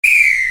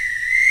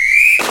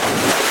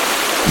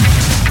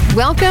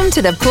Welcome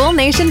to the Pool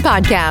Nation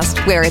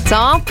podcast, where it's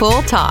all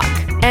pool talk.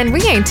 And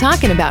we ain't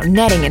talking about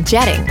netting and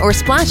jetting or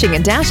splashing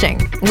and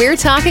dashing. We're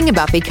talking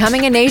about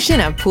becoming a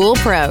nation of pool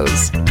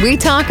pros. We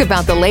talk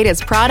about the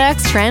latest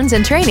products, trends,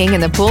 and training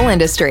in the pool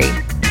industry.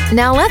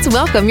 Now let's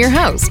welcome your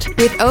host,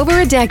 with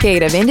over a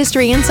decade of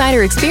industry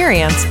insider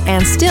experience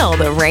and still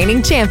the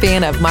reigning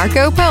champion of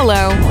Marco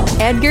Polo,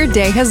 Edgar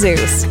De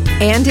Jesus,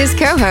 and his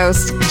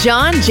co-host,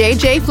 John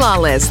J.J.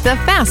 Flawless, the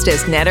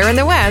fastest netter in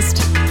the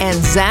West, and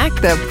Zach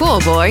the Pool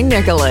Boy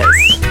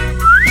Nicholas.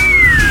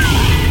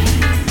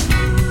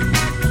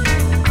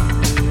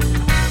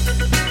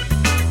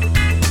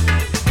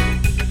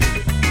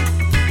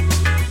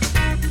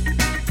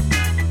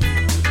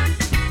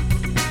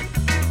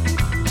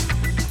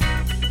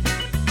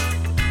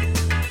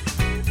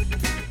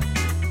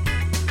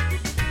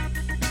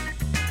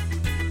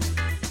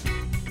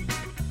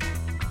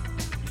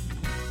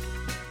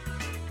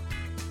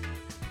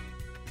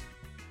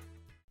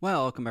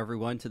 Welcome,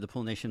 everyone, to the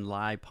Pool Nation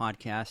Live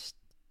podcast.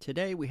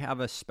 Today, we have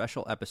a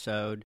special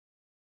episode.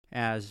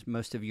 As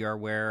most of you are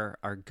aware,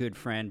 our good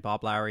friend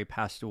Bob Lowry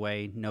passed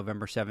away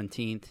November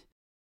 17th,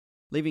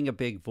 leaving a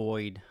big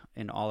void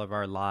in all of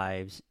our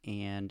lives.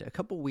 And a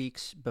couple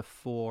weeks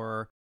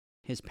before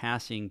his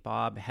passing,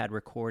 Bob had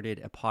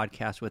recorded a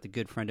podcast with a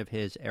good friend of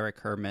his, Eric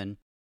Herman,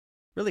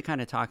 really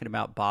kind of talking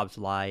about Bob's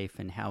life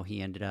and how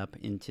he ended up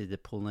into the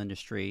pool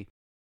industry.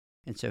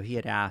 And so he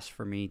had asked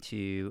for me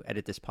to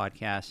edit this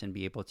podcast and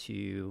be able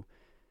to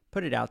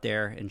put it out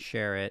there and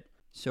share it.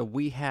 So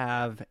we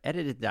have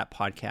edited that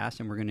podcast,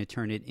 and we're going to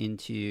turn it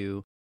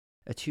into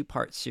a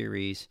two-part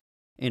series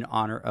in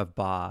honor of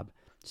Bob.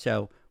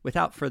 So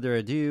without further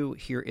ado,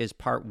 here is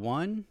part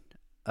one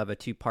of a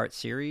two-part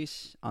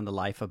series on the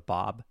life of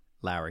Bob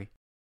Lowry.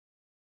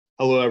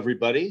 Hello,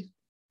 everybody.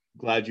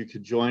 Glad you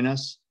could join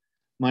us.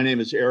 My name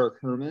is Eric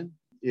Herman.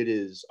 It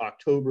is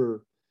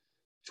October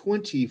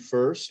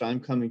 21st. I'm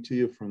coming to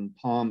you from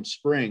Palm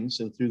Springs,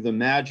 and through the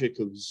magic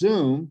of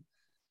Zoom,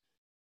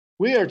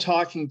 we are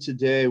talking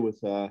today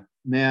with a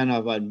man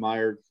I've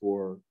admired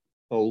for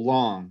a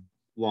long,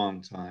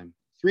 long time.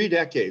 3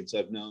 decades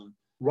I've known.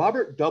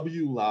 Robert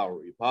W.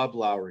 Lowry, Bob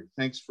Lowry.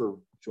 Thanks for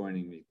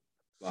joining me,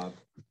 Bob.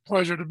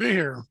 Pleasure to be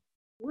here.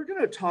 We're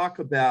going to talk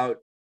about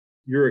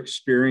your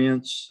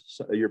experience,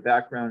 your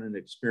background and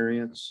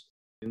experience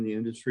in the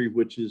industry,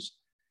 which is,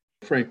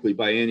 frankly,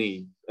 by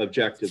any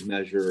objective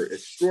measure,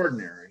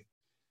 extraordinary.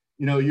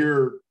 You know,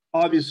 you're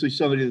obviously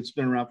somebody that's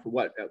been around for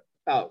what,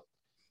 about,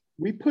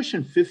 we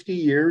pushing 50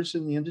 years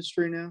in the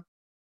industry now?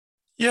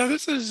 Yeah,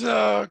 this is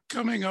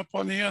coming up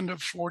on the end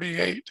of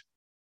 48.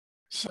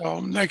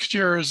 So next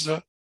year is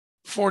the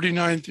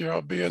 49th year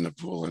I'll be in the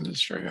pool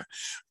industry. I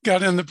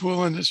got in the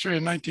pool industry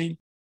in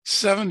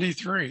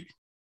 1973.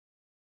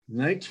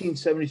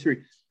 1973.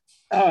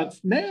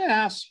 May I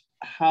ask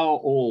how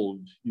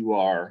old you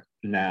are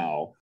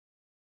now?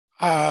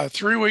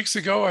 3 weeks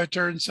ago, I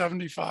turned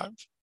 75.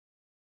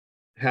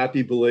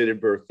 Happy belated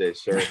birthday,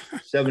 sir.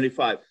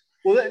 75.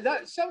 Well,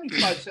 that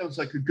 75 sounds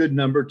like a good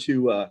number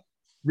to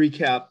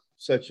recap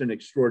such an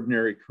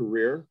extraordinary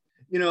career.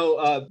 You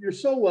know, you're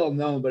so well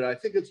known, but I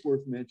think it's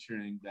worth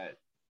mentioning that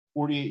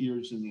 48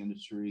 years in the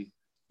industry,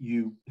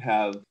 you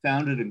have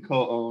founded and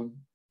co-owned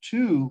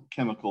 2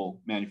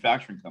 chemical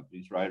manufacturing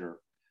companies, right? Or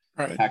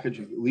Right.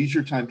 packaging,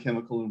 Leisure Time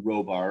Chemical and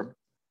Robarb.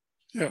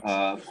 Yes.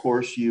 Of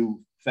course,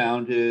 you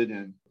founded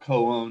and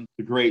co-owned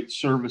the great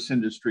Service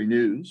Industry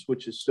News,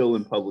 which is still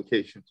in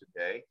publication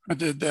today. I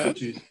did that.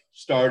 Which you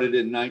started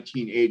in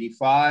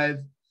 1985.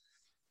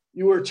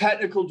 You were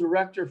technical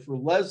director for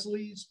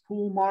Leslie's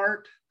Pool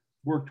Mart,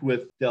 worked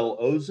with Del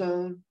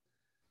Ozone,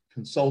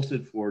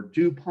 consulted for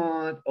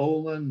DuPont,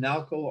 Olin,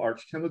 Nalco,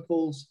 Arch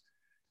Chemicals,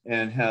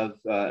 and have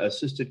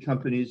assisted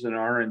companies in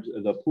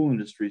the pool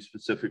industry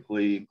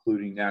specifically,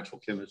 including Natural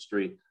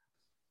Chemistry,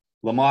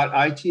 Lamont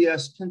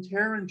ITS,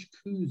 Pentair, and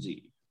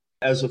Jacuzzi.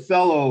 As a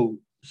fellow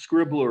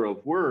scribbler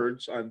of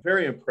words, I'm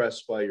very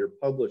impressed by your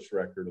published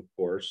record, of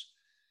course,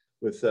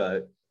 with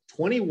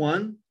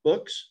 21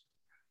 books.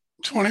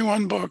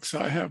 21 books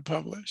I have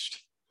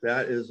published.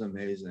 That is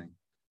amazing.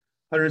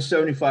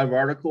 175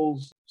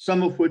 articles,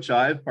 some of which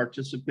I've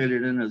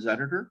participated in as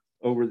editor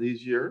over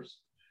these years.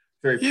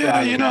 Very proud Yeah,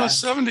 of you know,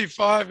 that.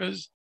 175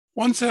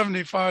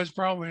 is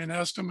probably an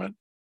estimate.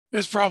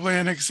 It's probably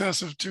in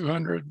excess of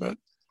 200, but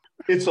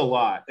It's a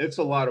lot. It's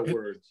a lot of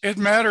words. it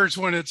matters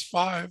when it's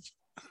 5.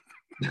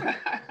 Yeah.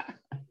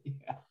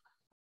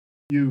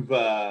 You've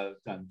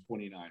done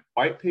 29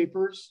 white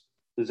papers.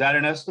 Is that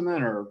an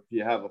estimate, or do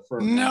you have a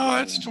firm?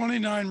 No, it's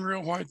 29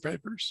 real white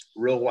papers.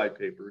 Real white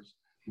papers.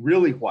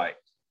 Really white.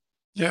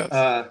 Yes.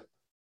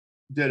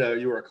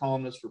 You were a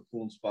columnist for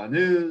Pool and Spa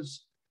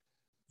News.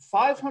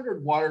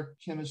 500 water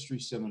chemistry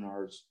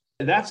seminars.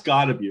 That's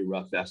got to be a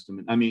rough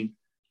estimate. I mean,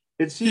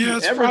 it's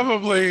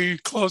probably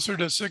closer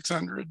to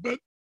 600. But,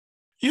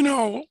 you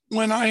know,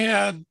 when I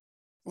had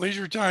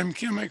Leisure Time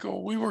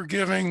Chemical, we were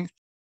giving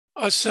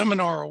a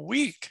seminar a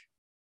week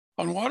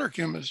on water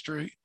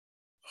chemistry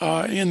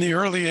in the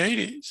early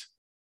 80s.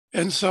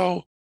 And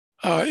so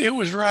it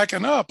was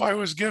racking up. I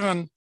was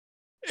given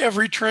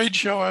every trade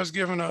show I was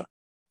given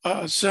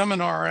a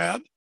seminar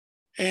at,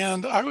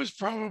 and I was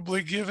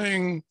probably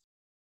giving,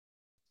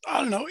 I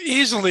don't know,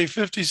 easily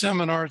 50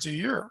 seminars a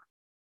year.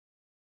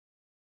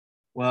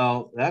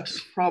 Well, that's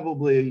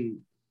probably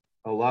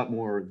a lot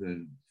more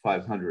than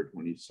 500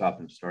 when you stop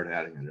and start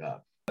adding it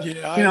up.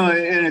 Yeah.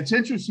 And it's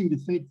interesting to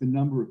think the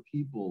number of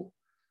people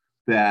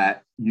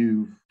that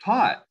you've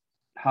taught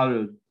how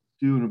to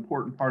do an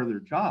important part of their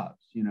jobs.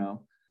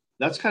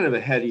 That's kind of a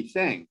heady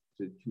thing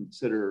to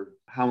consider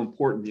how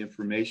important the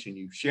information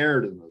you've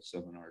shared in those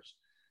seminars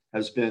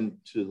has been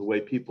to the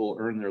way people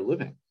earn their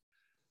living.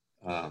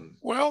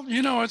 Well,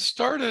 it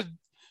started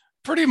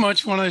pretty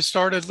much when I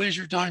started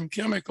Leisure Time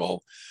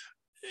Chemical.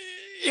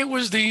 It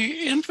was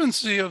the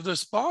infancy of the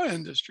spa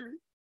industry,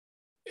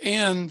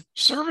 and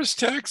service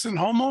techs and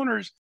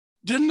homeowners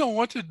didn't know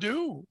what to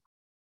do.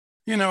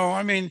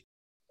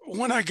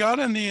 When I got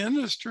in the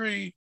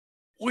industry,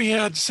 we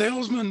had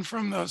salesmen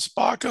from the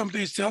spa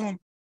companies tell them,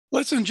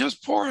 listen,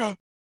 just pour a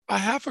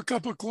half a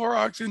cup of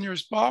Clorox in your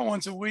spa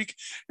once a week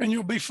and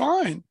you'll be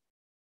fine.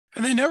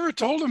 And they never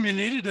told them you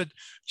needed to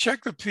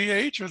check the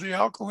pH or the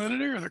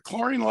alkalinity or the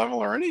chlorine level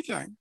or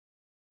anything.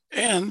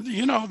 And,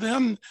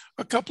 then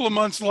a couple of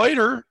months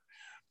later,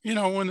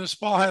 when the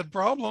spa had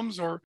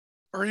problems or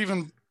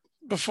even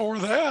before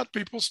that,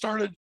 people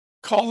started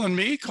calling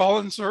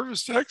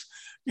service techs,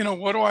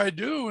 what do I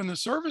do? And the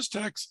service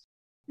techs,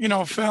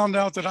 found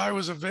out that I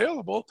was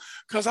available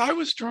because I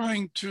was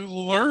trying to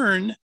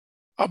learn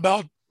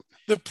about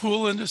the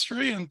pool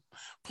industry and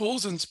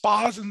pools and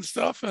spas and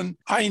stuff. And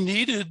I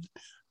needed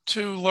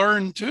to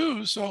learn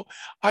too. So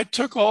I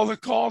took all the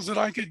calls that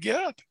I could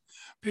get.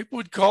 People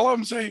would call up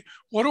and say,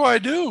 what do I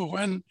do?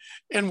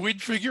 And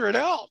we'd figure it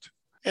out.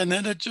 And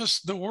then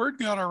the word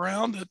got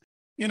around that,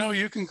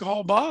 you can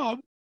call Bob.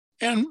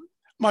 And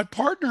my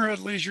partner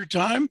at Leisure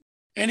Time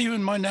and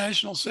even my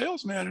national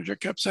sales manager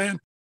kept saying,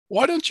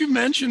 why don't you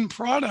mention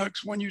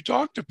products when you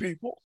talk to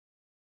people?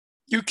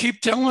 You keep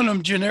telling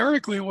them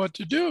generically what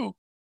to do.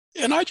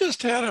 And I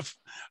just had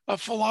a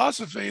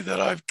philosophy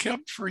that I've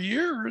kept for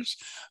years,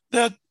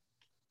 that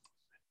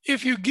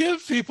if you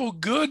give people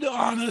good,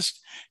 honest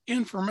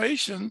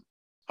information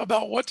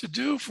about what to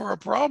do for a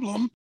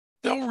problem,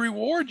 they'll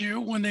reward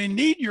you when they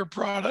need your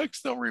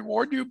products. They'll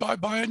reward you by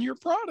buying your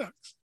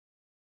products.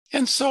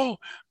 And so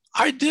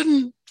I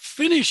didn't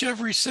finish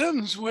every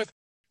sentence with,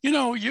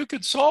 you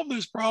could solve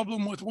this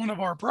problem with one of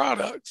our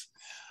products.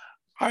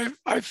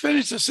 I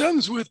finished the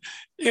sentence with,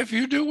 if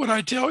you do what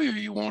I tell you,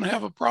 you won't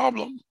have a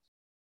problem.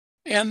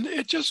 And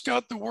it just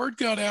the word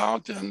got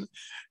out, and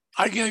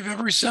I gave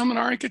every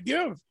seminar I could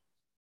give.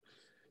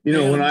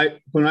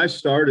 When I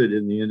started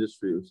in the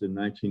industry, it was in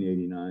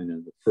 1989,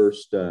 and the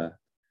first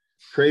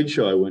trade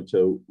show I went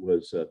to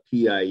was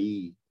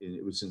PIE, and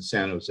it was in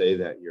San Jose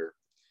that year.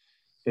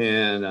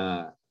 And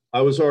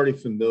I was already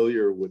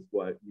familiar with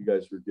what you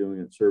guys were doing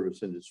at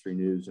Service Industry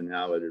News and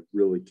how it had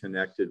really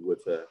connected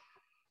with a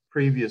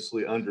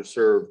previously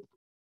underserved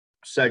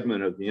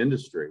segment of the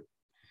industry.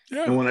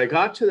 Yeah. And when I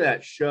got to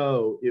that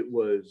show, it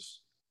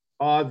was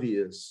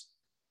obvious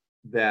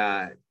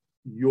that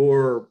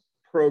your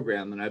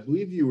program, and I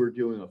believe you were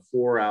doing a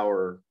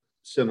 4-hour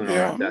seminar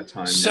at that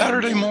time.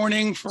 Saturday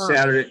morning for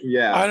Saturday,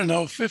 yeah. I don't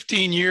know,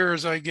 15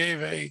 years, I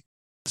gave a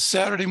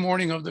Saturday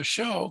morning of the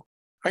show.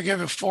 I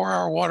gave a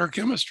 4-hour water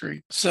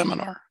chemistry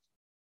seminar.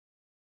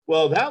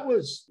 Well, that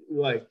was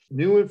like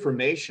new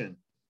information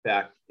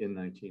back in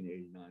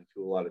 1989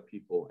 to a lot of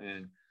people.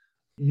 And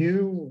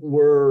you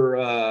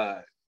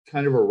were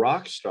kind of a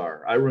rock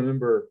star. I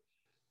remember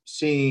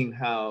seeing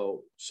how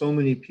so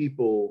many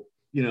people,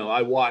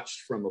 I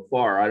watched from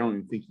afar. I don't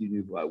even think you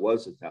knew who I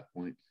was at that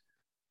point.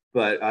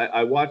 But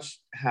I watched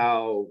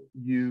how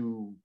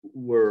you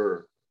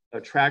were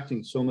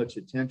attracting so much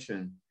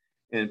attention,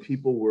 and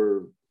people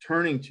were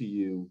turning to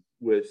you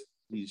with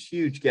these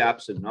huge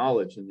gaps in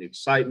knowledge, and the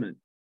excitement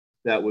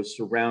that was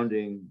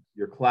surrounding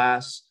your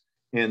class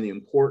and the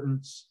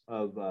importance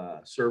of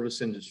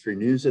Service Industry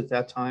News at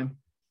that time.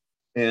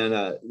 And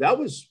that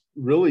was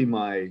really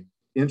my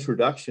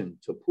introduction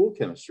to pool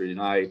chemistry.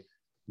 And I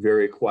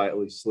very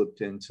quietly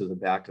slipped into the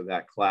back of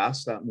that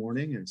class that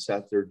morning and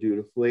sat there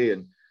dutifully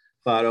and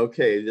thought,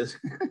 okay, this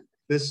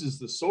is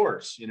the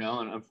source, And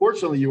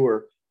unfortunately, you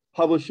were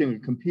publishing a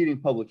competing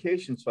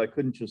publication, so I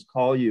couldn't just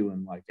call you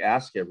and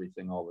ask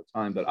everything all the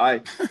time. But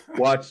I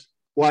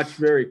watched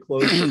very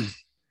closely.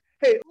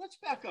 Hey, let's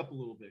back up a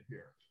little bit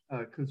here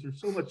because there's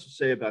so much to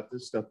say about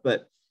this stuff.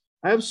 But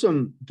I have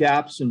some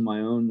gaps in my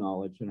own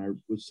knowledge, and I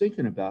was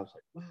thinking about,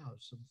 wow,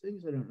 some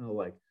things I don't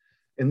know.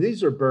 And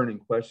these are burning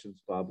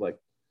questions, Bob.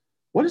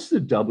 What does the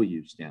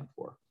W stand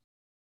for?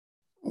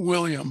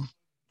 William.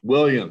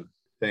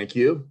 Thank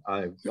you.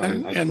 I'm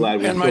glad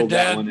we and filled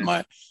that one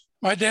in.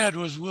 My dad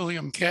was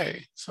William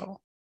K. So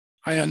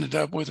I ended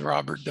up with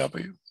Robert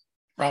W.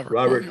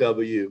 Robert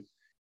W.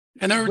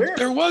 And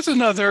there was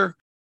another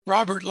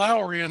Robert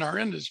Lowry in our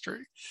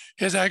industry.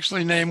 His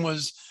actually name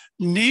was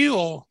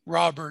Neil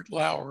Robert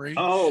Lowry.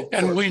 Oh,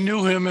 and we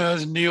knew him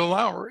as Neil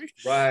Lowry.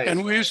 Right.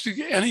 And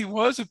and he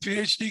was a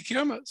PhD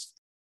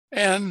chemist.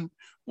 And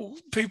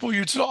people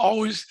used to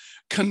always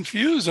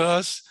confuse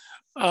us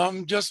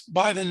just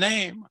by the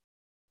name.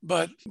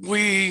 But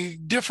we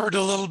differed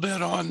a little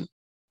bit on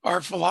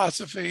our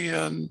philosophy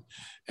and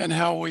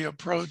how we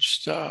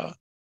approached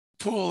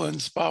pool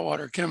and spa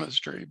water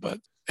chemistry. But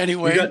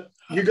anyway,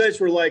 you guys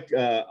were like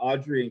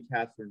Audrey and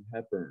Katharine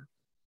Hepburn.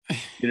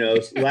 You know,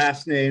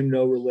 last name,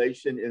 no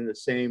relation, in the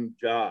same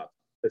job,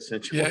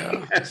 essentially.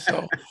 Yeah.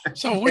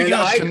 So we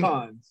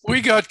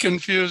got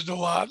confused a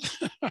lot.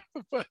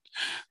 But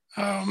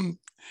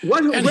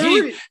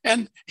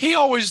he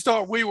always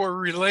thought we were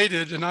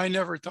related, and I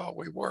never thought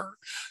we were.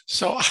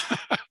 So,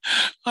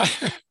 I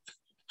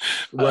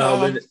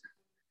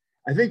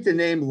think the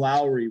name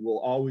Lowry will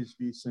always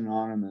be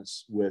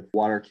synonymous with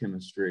water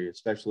chemistry,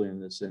 especially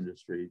in this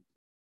industry.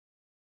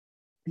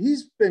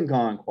 He's been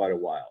gone quite a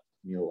while,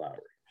 Neil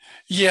Lowry.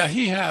 Yeah,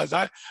 he has.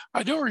 I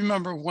don't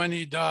remember when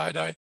he died.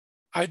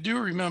 I do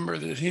remember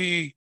that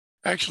he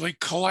actually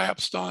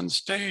collapsed on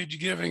stage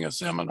giving a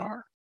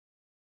seminar.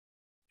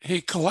 He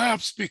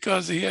collapsed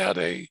because he had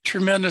a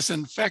tremendous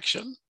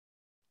infection.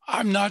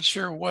 I'm not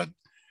sure what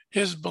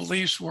his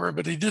beliefs were,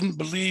 but he didn't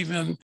believe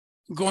in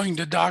going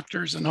to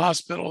doctors and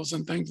hospitals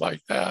and things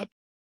like that.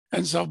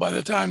 And so by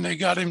the time they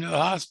got him to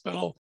the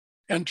hospital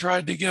and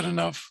tried to get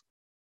enough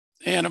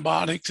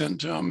antibiotics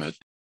into him,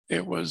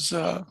 it was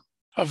a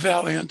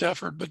valiant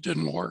effort, but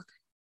didn't work.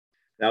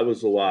 That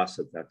was a loss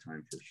at that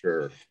time for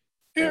sure.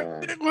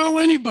 Yeah, well,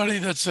 anybody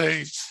that's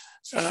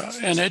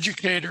an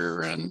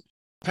educator and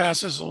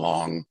passes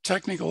along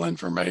technical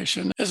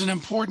information is an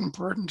important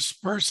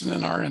person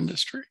in our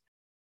industry.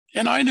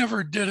 And I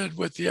never did it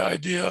with the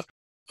idea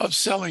of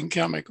selling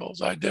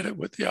chemicals. I did it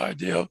with the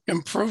idea of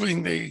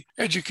improving the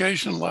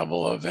education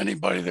level of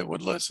anybody that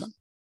would listen.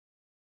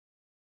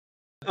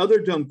 Other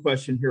dumb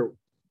question here.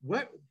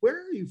 Where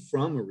are you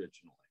from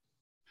originally?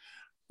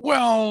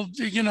 Well,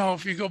 you know,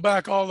 if you go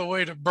back all the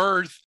way to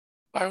birth,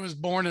 I was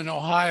born in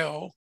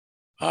Ohio,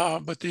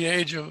 but at the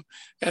age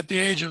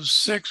of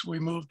 6, we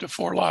moved to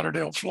Fort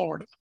Lauderdale,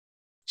 Florida.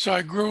 So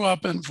I grew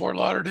up in Fort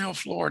Lauderdale,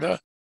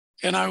 Florida,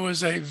 and I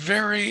was a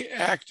very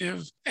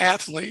active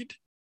athlete,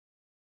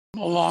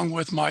 along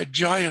with my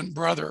giant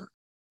brother,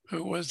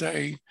 who was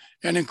an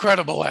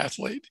incredible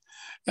athlete.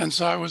 And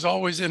so I was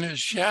always in his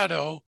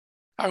shadow.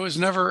 I was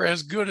never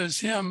as good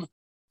as him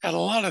at a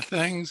lot of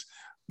things,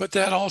 but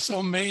that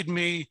also made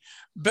me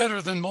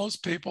better than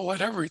most people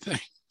at everything.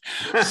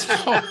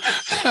 So,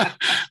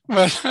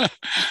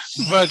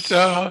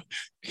 but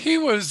he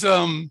was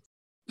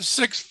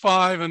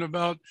 6'5" and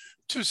about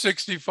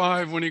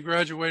 265 when he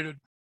graduated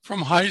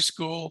from high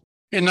school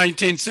in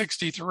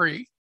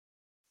 1963.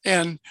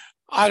 And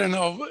I don't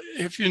know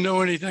if you know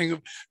anything,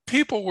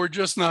 people were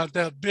just not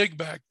that big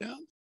back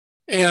then.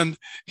 And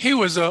he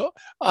was a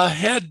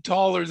head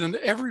taller than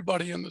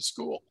everybody in the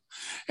school,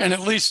 and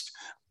at least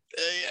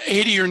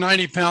 80 or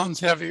 90 pounds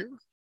heavier.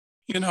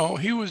 You know,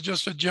 he was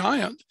just a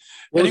giant.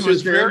 What and he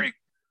was his name?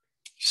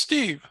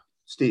 Steve.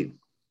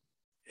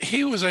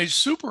 He was a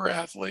super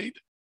athlete.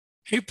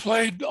 He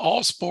played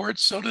all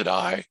sports, so did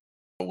I.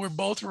 We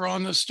both were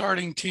on the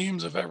starting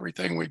teams of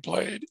everything we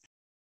played.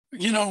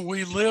 You know,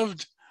 we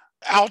lived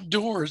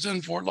outdoors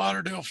in Fort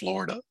Lauderdale,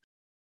 Florida.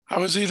 I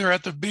was either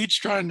at the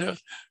beach trying to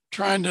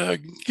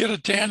get a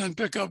tan and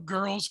pick up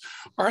girls,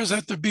 or I was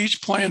at the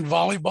beach playing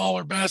volleyball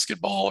or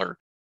basketball or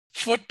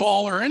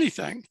football or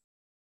anything.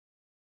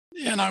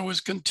 And I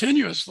was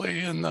continuously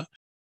in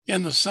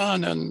the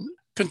sun and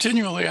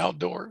continually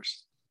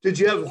outdoors. Did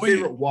you have a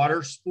favorite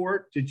water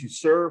sport? Did you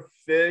surf,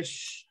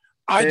 fish?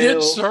 I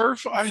did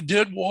surf. I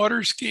did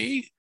water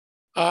ski.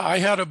 I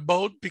had a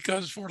boat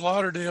because Fort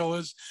Lauderdale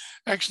is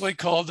actually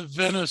called the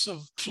Venice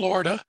of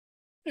Florida.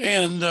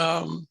 And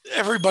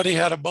everybody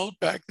had a boat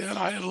back then.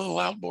 I had a little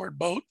outboard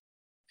boat,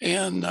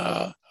 and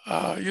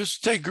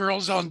used to take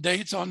girls on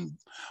dates on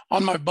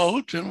my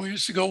boat, and we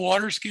used to go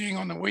water skiing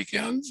on the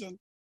weekends. And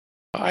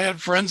I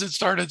had friends that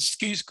started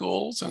ski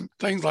schools and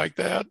things like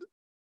that.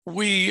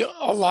 We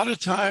a lot of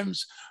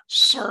times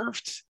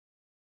surfed.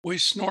 We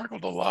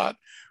snorkeled a lot.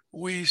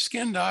 We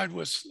skin dived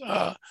with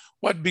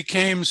what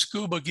became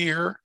scuba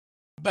gear.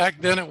 Back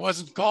then, it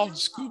wasn't called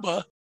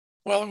scuba.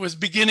 Well, it was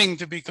beginning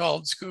to be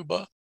called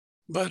scuba.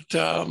 But,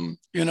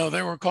 you know,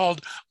 they were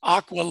called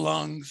aqua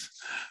lungs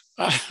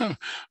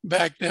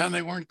back then.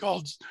 They weren't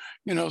called,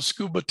 you know,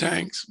 scuba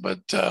tanks.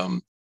 But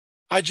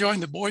I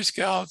joined the Boy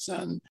Scouts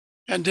and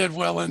did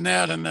well in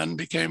that, and then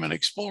became an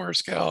Explorer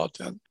Scout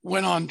and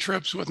went on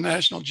trips with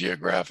National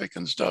Geographic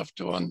and stuff,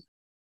 doing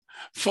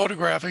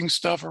photographing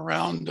stuff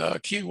around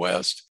Key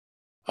West.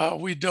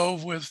 We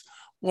dove with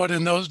what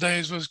in those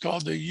days was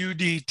called the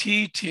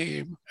UDT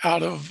team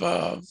out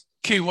of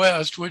Key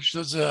West, which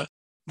was the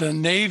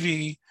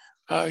Navy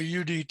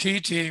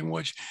UDT team,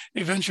 which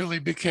eventually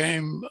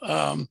became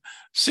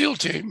SEAL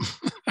team.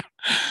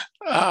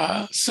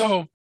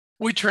 So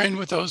we trained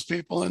with those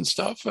people and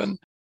stuff, and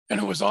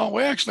it was all,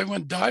 we actually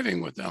went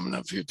diving with them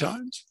a few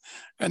times,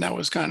 and that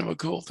was kind of a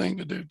cool thing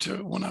to do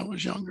too when I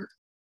was younger.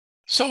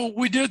 So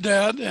we did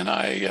that, and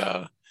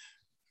I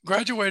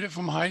graduated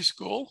from high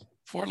school,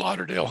 Fort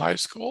Lauderdale High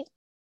School,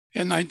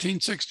 in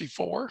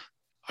 1964.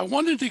 I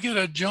wanted to get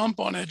a jump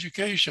on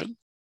education.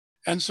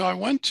 And so I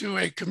went to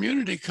a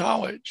community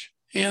college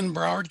in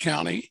Broward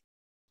County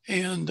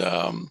and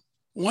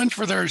went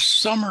for their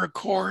summer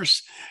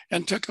course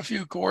and took a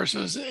few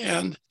courses.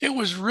 And it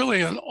was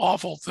really an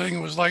awful thing.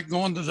 It was like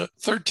going to the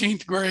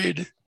 13th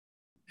grade.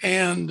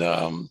 And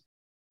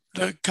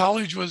the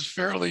college was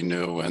fairly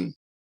new, and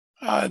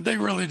they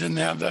really didn't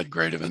have that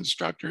great of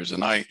instructors.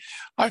 And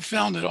I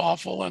found it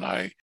awful.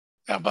 And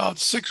about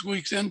 6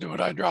 weeks into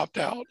it, I dropped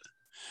out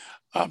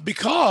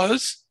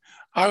because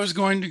I was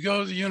going to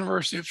go to the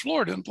University of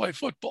Florida and play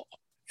football.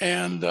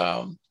 And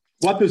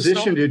what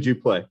position did you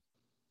play?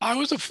 I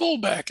was a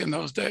fullback in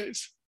those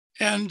days,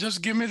 and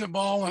just give me the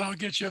ball and I'll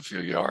get you a few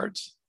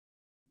yards.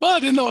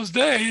 But in those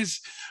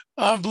days,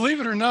 believe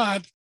it or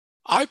not,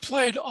 I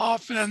played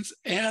offense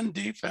and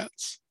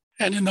defense.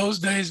 And in those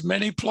days,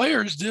 many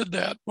players did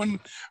that. When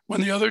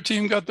the other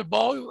team got the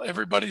ball,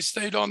 everybody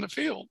stayed on the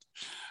field.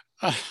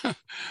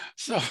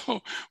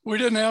 So we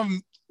didn't have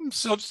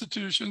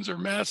substitutions or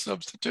mass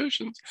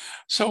substitutions.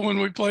 So when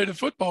we played a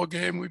football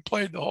game, we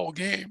played the whole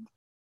game.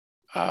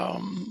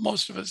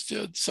 Most of us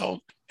did. So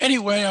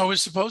anyway, I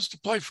was supposed to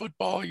play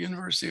football at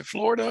University of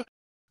Florida.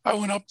 I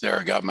went up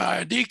there, got my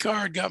ID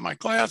card, got my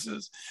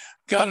classes,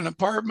 got an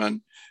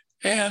apartment,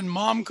 and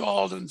Mom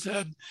called and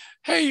said,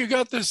 "Hey, you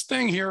got this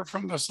thing here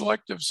from the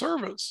Selective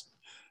Service."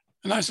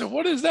 And I said,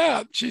 "What is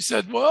that?" She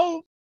said,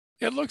 "Well,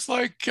 it looks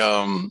like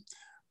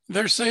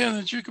they're saying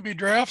that you could be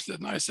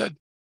drafted." And I said,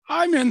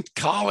 "I'm in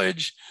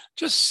college.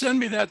 Just send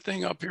me that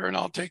thing up here and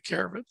I'll take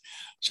care of it."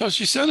 So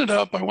she sent it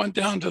up. I went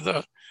down to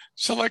the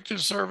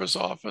Selective Service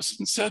office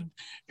and said,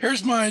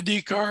 "Here's my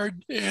ID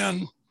card,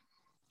 and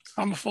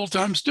I'm a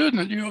full-time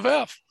student at U of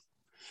F."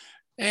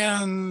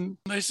 And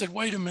they said,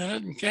 "Wait a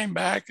minute," and came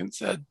back and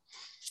said,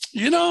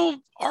 "You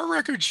know, our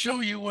records show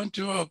you went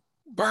to a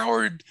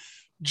Broward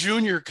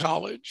Junior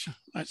College."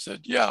 I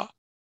said, "Yeah."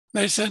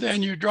 They said,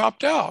 "And you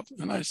dropped out?"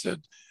 And I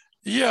said,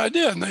 "Yeah, I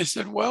did." And they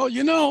said, "Well,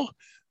 you know,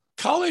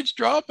 college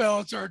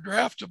dropouts are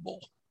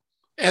draftable."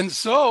 And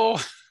so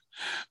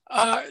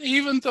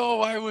even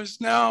though I was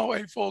now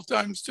a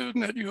full-time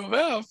student at U of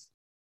F,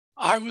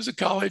 I was a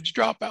college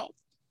dropout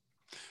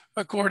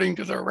according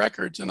to their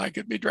records, and I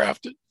could be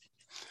drafted.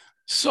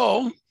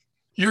 So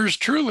yours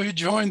truly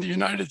joined the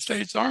United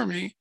States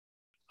Army.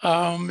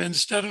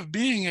 Instead of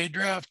being a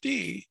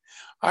draftee,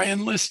 I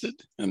enlisted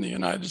in the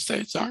United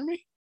States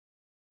Army,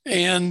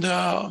 and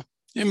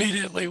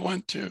immediately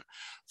went to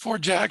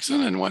Fort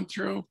Jackson and went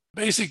through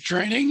basic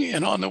training.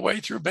 And on the way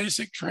through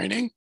basic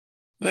training,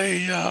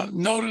 they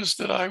noticed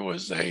that I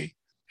was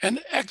an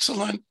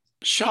excellent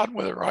shot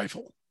with a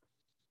rifle.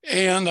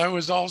 And I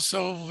was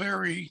also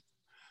very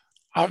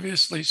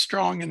obviously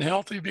strong and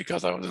healthy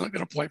because I wasn't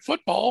going to play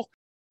football.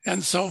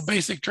 And so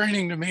basic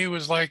training to me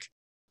was like,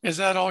 "Is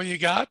that all you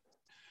got?"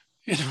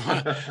 You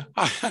know,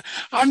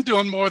 I'm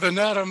doing more than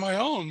that on my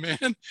own,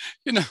 man.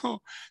 You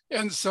know,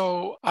 and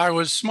so I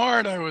was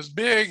smart, I was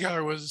big, I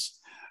was,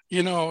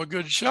 you know, a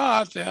good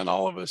shot. And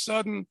all of a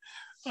sudden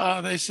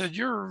they said,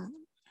 "You're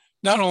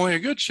not only a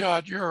good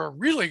shot, you're a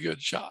really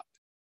good shot."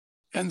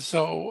 And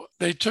so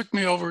they took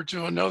me over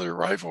to another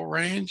rifle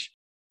range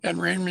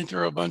and ran me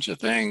through a bunch of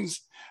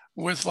things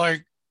with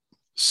like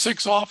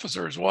 6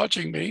 officers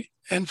watching me.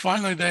 And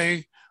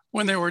finally,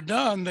 when they were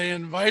done, they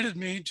invited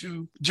me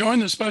to join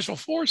the Special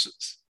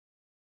Forces.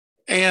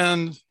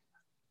 And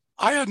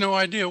I had no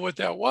idea what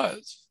that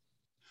was.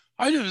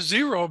 I knew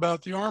zero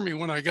about the Army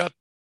when I got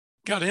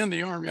in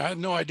the Army. I had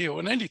no idea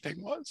what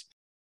anything was.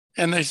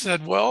 And they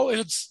said, "Well,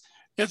 it's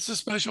the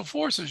Special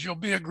Forces. You'll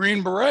be a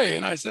Green Beret."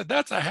 And I said,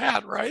 "That's a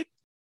hat, right?"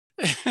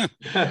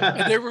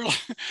 and they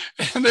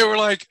were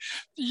like,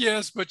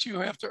 "Yes, but you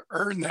have to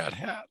earn that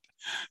hat."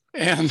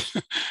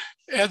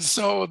 And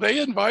so they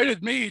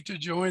invited me to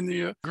join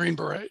the Green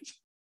Berets.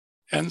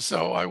 And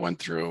so I went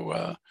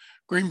through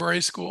Green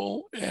Beret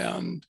school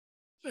and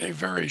a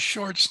very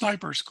short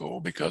sniper school,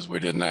 because we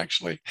didn't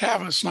actually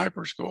have a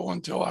sniper school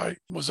until I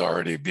was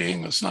already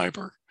being a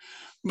sniper.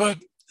 But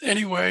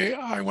anyway,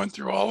 I went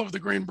through all of the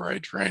Green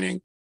Beret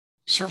training,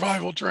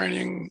 survival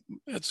training,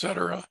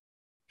 etc.,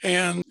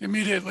 and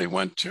immediately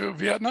went to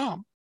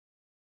Vietnam.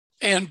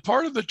 And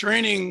part of the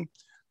training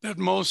that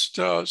most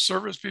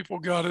service people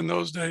got in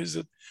those days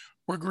that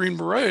were Green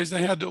Berets,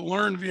 they had to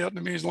learn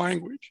Vietnamese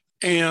language.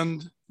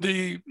 And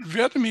the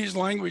Vietnamese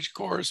language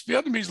course,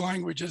 Vietnamese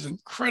language is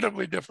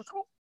incredibly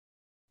difficult.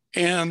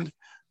 And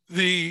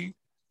the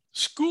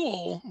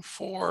school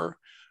for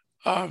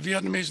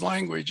Vietnamese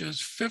language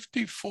is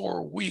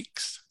 54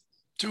 weeks,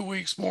 2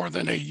 weeks more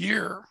than a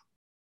year.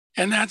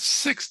 And that's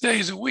 6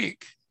 days a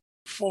week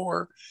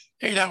for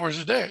 8 hours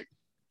a day.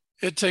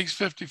 It takes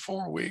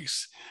 54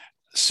 weeks.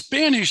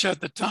 Spanish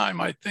at the time,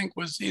 I think,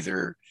 was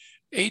either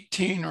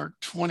 18 or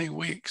 20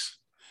 weeks,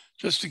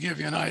 just to give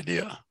you an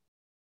idea.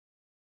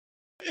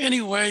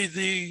 Anyway,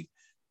 the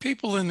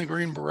people in the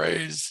Green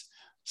Berets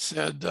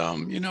said,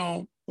 "You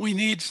know, we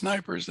need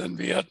snipers in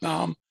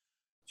Vietnam,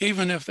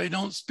 even if they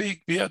don't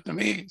speak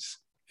Vietnamese."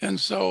 And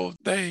so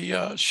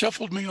they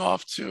shuffled me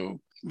off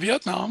to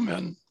Vietnam,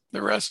 and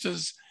the rest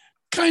is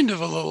kind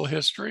of a little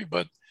history,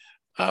 but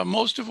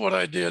most of what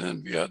I did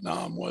in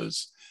Vietnam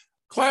was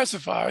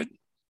classified,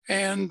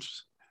 and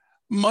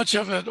much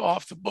of it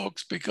off the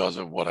books because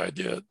of what I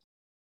did.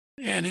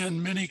 And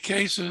in many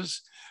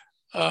cases,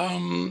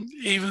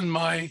 even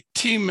my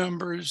team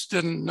members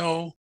didn't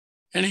know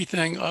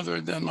anything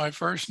other than my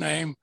first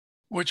name,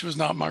 which was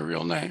not my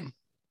real name.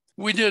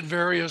 We did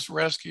various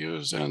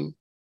rescues and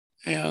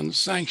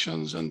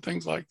sanctions and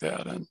things like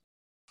that. And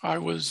I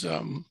was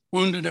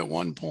wounded at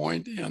one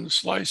point and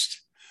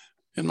sliced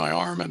in my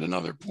arm at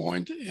another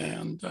point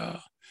and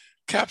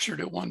captured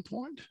at one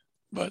point.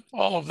 But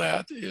all of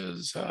that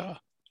is a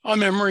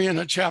memory and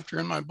a chapter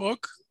in my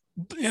book,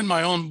 in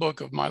my own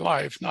book of my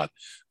life, not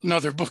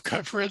another book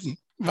I've written.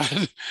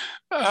 But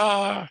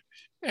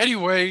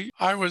anyway,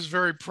 I was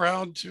very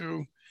proud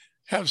to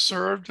have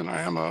served, and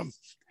I am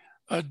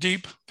a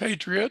deep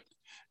patriot,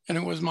 and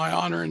it was my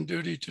honor and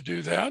duty to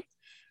do that.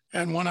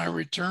 And when I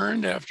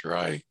returned after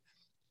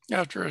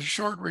a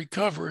short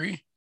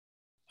recovery,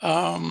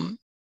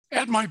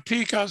 at my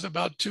peak, I was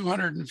about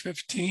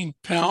 215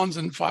 pounds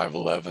and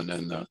 5'11"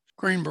 in the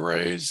Green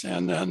Berets.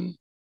 And then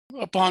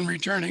upon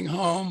returning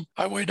home,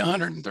 I weighed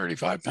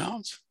 135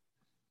 pounds.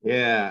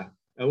 Yeah,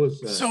 that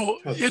was so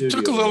it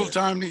took a little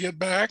time to get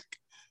back,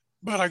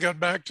 but I got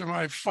back to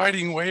my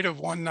fighting weight of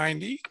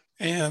 190,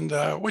 and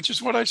which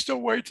is what I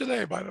still weigh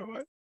today, by the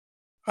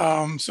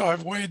way. So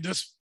I've weighed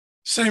this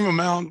same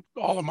amount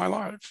all of my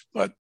life.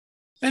 But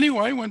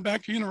anyway, went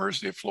back to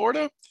University of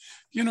Florida.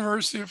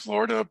 University of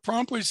Florida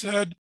promptly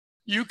said,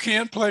 "You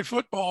can't play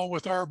football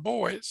with our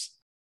boys.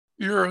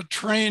 You're a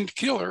trained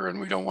killer, and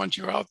we don't want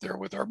you out there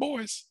with our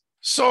boys."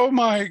 So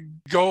my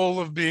goal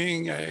of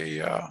being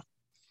a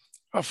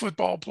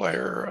football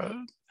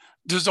player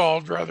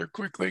dissolved rather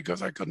quickly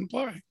because I couldn't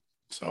play.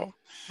 So,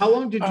 how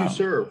long did you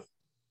serve?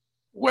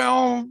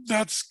 Well,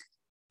 that's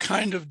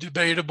kind of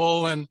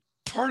debatable, and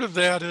part of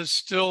that is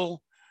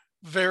still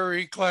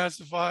very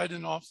classified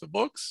and off the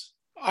books.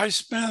 I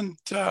spent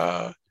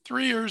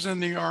 3 years in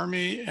the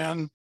Army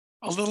and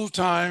a little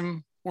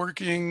time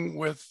working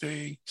with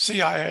the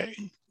CIA,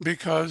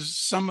 because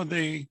some of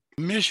the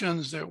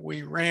missions that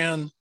we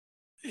ran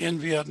in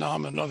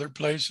Vietnam and other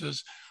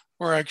places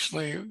were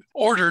actually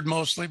ordered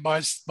mostly by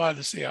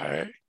the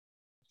CIA,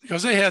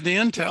 because they had the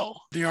intel.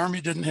 The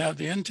Army didn't have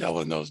the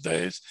intel in those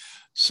days.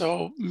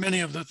 So many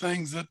of the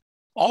things that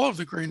all of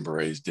the Green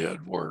Berets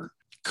did were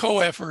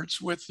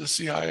co-efforts with the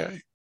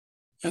CIA.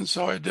 And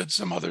so I did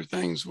some other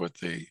things with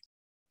the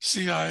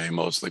CIA,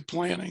 mostly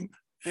planning,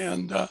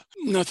 and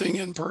nothing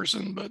in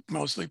person, but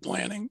mostly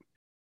planning.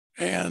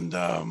 And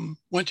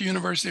went to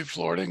University of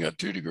Florida and got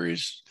 2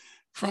 degrees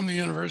from the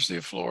University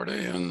of Florida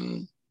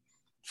in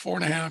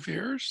 4.5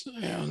 years.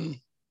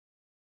 And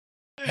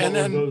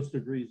then those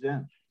degrees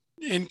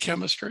in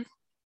chemistry.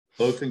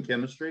 Both in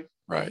chemistry?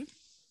 Right.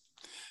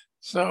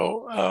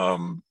 So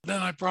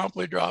then I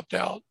promptly dropped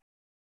out,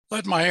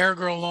 let my hair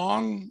grow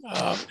long.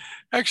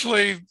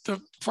 Actually,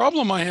 the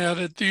problem I had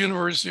at the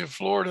University of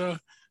Florida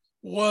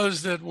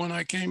was that when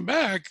I came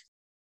back,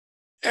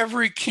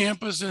 every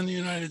campus in the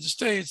United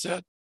States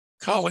at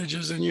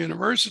colleges and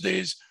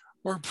universities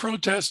were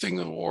protesting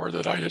the war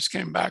that I just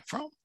came back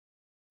from.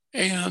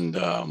 And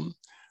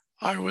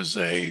I was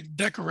a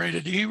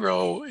decorated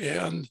hero,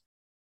 and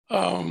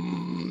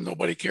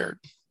nobody cared.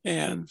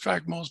 And in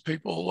fact, most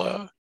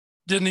people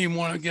didn't even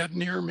want to get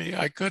near me.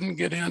 I couldn't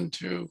get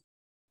into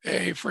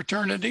a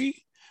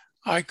fraternity.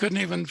 I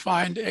couldn't even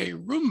find a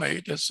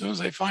roommate. As soon as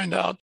they find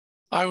out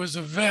I was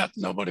a vet,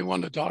 nobody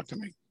wanted to talk to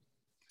me.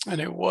 And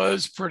it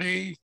was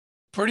pretty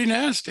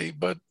nasty,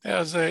 but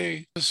as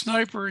a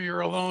sniper,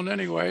 you're alone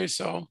anyway.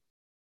 So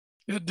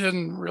it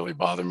didn't really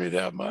bother me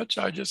that much.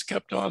 I just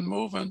kept on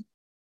moving.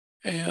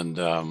 And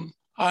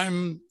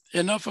I'm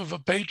enough of a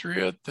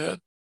patriot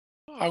that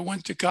I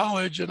went to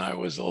college and I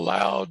was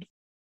allowed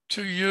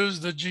to use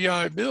the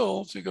GI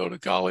Bill to go to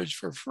college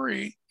for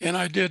free, and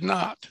I did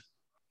not.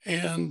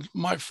 And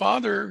my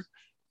father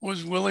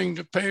was willing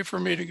to pay for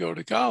me to go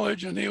to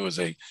college, and he was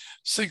a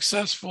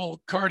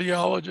successful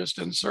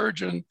cardiologist and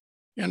surgeon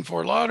in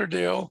Fort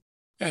Lauderdale,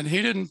 and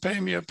he didn't pay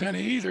me a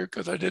penny either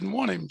because I didn't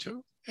want him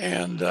to.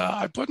 And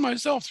I put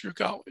myself through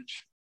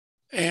college,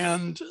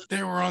 and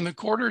they were on the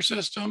quarter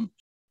system,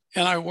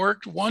 and I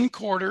worked 1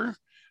 quarter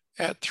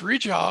at 3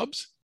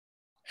 jobs.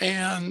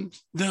 And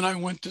then I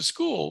went to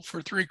school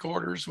for 3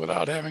 quarters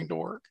without having to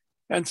work.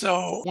 And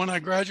so when I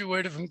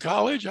graduated from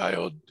college, I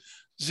owed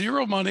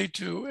 0 money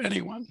to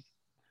anyone.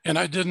 And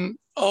I didn't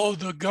owe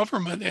the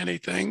government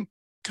anything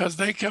because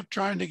they kept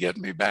trying to get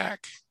me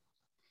back.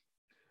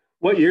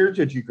 What year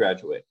did you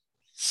graduate?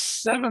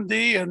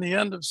 70 and the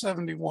end of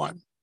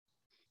 71.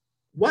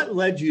 What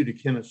led you to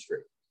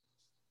chemistry?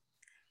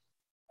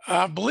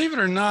 Believe it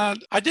or not,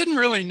 I didn't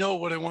really know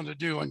what I wanted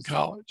to do in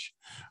college.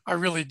 I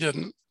really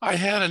didn't. I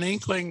had an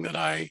inkling that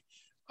I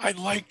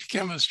liked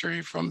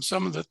chemistry from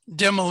some of the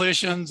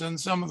demolitions and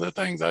some of the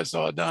things I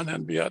saw done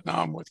in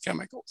Vietnam with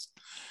chemicals.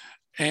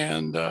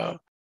 And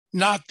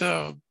not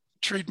the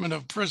treatment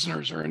of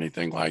prisoners or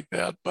anything like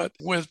that, but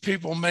with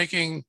people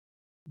making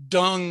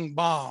dung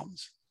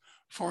bombs,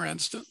 for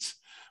instance.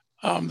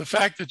 The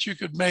fact that you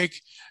could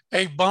make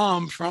a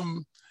bomb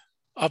from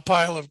a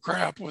pile of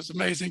crap was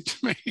amazing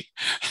to me.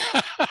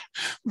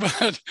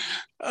 But,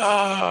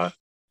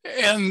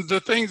 and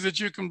the things that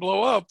you can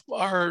blow up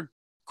are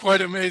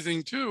quite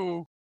amazing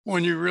too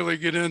when you really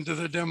get into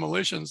the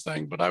demolitions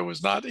thing. But I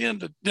was not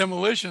into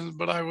demolitions,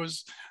 but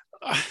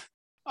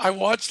I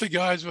watched the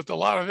guys with a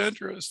lot of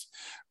interest.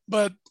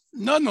 But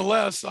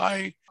nonetheless,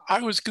 I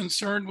was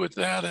concerned with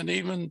that. And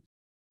even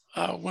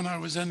when I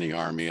was in the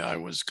Army, I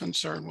was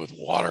concerned with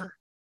water.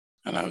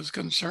 And I was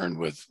concerned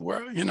with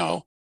where,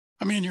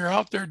 I mean, you're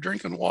out there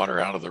drinking water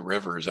out of the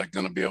river. Is that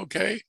going to be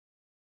okay?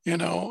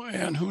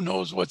 And who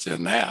knows what's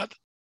in that?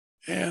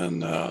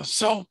 And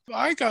so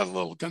I got a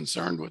little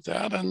concerned with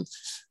that.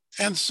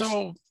 And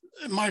so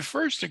my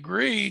first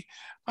degree,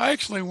 I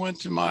actually went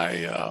to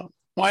my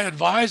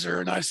advisor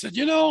and I said,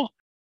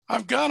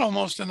 I've got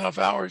almost enough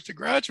hours to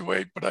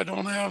graduate, but I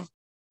don't have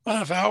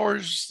enough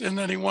hours in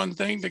any one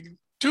thing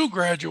to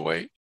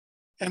graduate.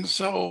 And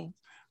so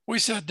we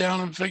sat down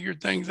and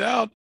figured things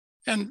out.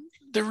 And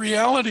the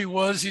reality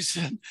was, he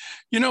said,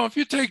 if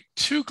you take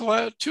two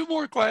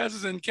more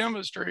classes in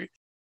chemistry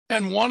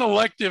and one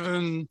elective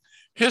in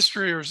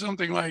history or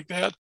something like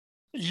that,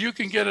 you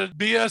can get a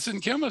BS in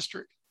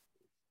chemistry.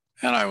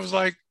 And I was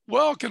like,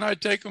 well, can I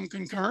take them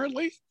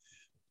concurrently?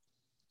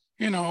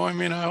 I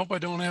hope I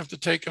don't have to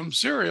take them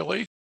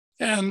serially.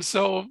 And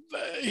so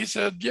he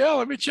said, yeah,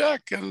 let me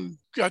check. And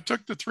I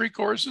took the 3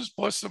 courses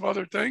plus some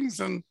other things.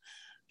 And,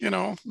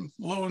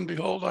 lo and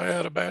behold, I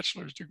had a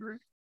bachelor's degree.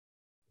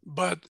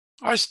 But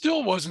I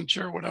still wasn't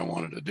sure what I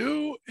wanted to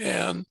do.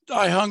 And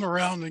I hung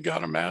around and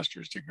got a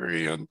master's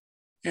degree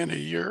in a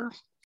year.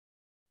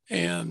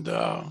 And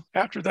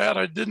after that,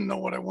 I didn't know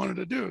what I wanted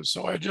to do.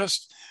 So I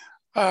just,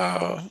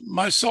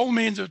 my sole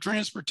means of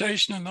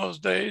transportation in those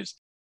days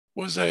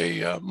was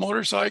a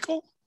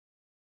motorcycle.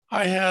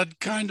 I had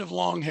kind of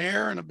long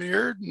hair and a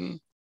beard. And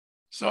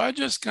so I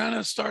just kind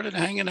of started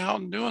hanging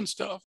out and doing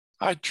stuff.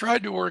 I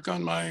tried to work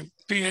on my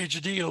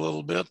PhD a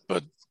little bit,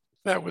 but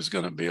that was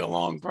going to be a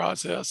long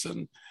process.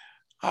 And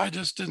I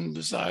just didn't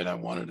decide I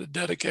wanted to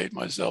dedicate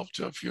myself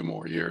to a few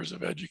more years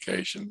of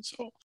education.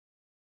 So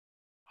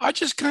I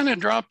just kind of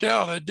dropped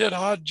out. I did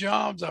odd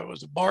jobs. I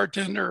was a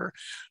bartender.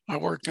 I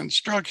worked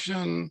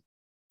construction.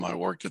 I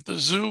worked at the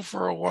zoo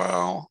for a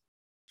while.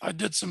 I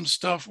did some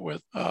stuff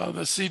with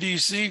the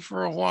CDC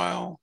for a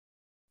while,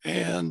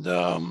 and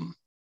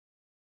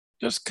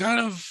just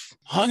kind of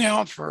hung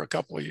out for a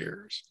couple of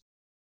years.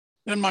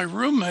 Then my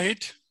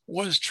roommate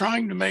was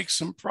trying to make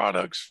some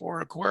products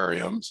for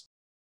aquariums.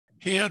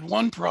 He had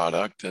one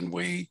product, and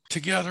we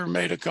together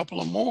made a couple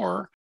of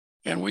more,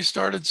 and we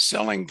started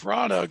selling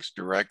products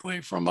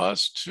directly from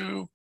us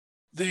to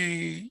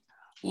the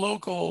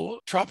local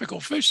tropical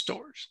fish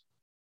stores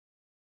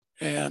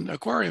and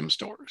aquarium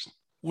stores.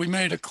 We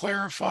made a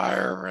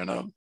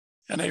clarifier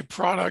and a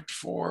product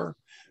for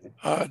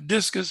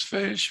discus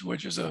fish,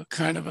 which is a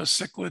kind of a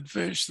cichlid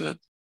fish that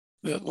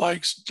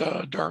likes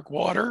dark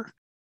water.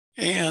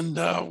 And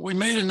we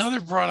made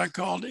another product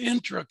called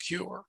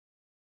IntraCure.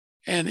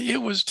 And it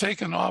was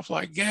taken off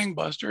like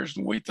gangbusters,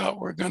 and we thought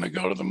we were going to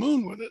go to the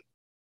moon with it.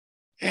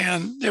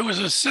 And it was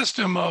a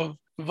system of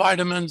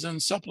vitamins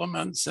and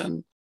supplements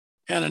and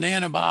an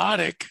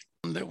antibiotic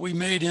that we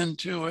made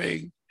into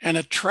an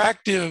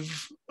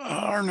attractive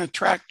or an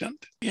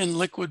attractant in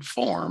liquid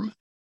form.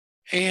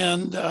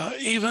 And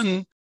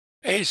even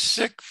a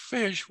sick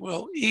fish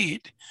will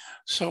eat.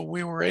 So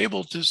we were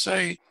able to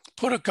say,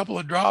 put a couple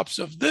of drops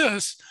of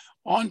this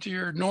onto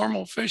your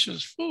normal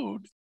fish's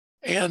food,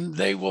 and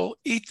they will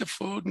eat the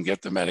food and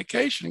get the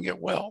medication and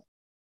get well.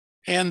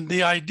 And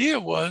the idea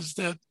was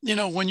that,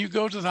 when you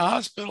go to the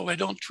hospital, they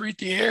don't treat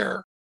the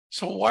air.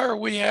 So why are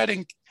we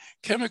adding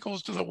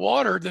chemicals to the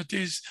water that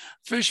these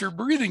fish are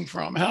breathing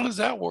from? How does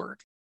that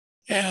work?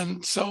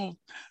 And so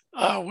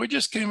we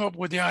just came up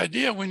with the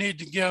idea we need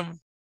to give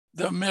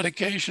the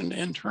medication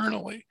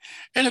internally.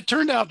 And it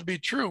turned out to be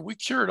true. We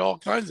cured all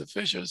kinds of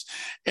fishes,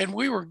 and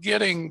we were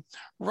getting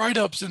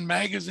write-ups in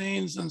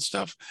magazines and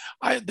stuff.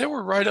 There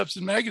were write-ups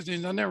in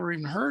magazines I never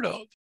even heard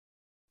of.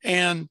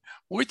 And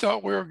we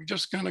thought we were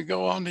just going to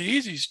go on the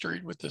easy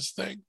street with this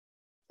thing.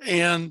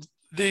 And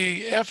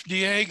the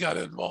FDA got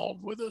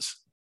involved with us.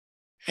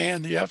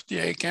 And the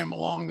FDA came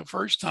along the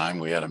first time.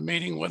 We had a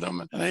meeting with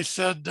them, and they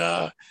said,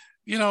 how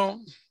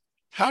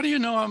do you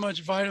know how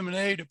much vitamin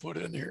A to put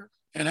in here?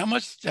 And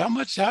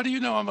how do you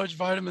know how much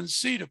vitamin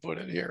C to put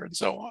in here, and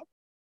so on?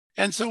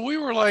 And so we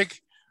were like,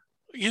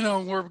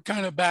 we're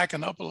kind of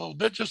backing up a little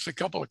bit, just a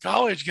couple of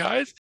college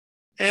guys.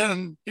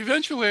 And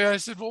eventually I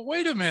said, well,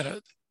 wait a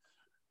minute.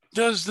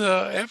 Does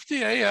the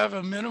FDA have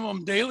a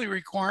minimum daily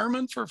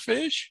requirement for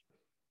fish?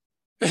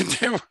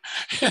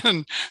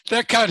 And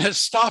that kind of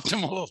stopped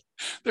them a little.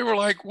 They were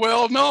like,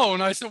 well, no.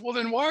 And I said, well,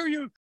 then why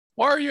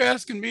are you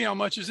asking me how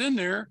much is in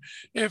there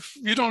if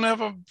you don't have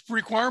a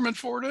requirement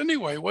for it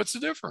anyway? What's the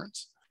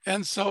difference?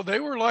 And so they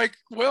were like,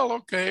 well,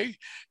 okay.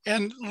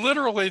 And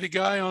literally the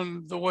guy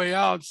on the way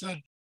out said,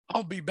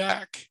 I'll be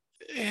back.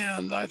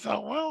 And I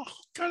thought, well, what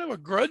kind of a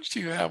grudge do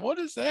you have? What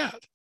is that?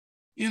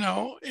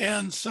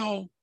 And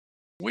so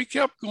we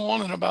kept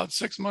going, and about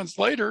 6 months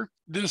later,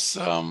 this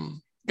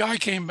guy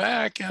came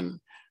back and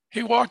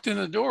he walked in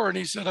the door and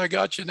he said, "I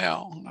got you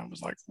now." And I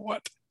was like,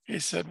 "What?" He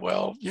said,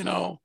 "Well,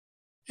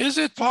 is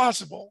it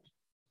possible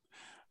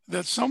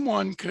that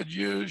someone could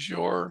use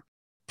your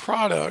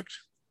product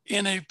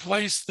in a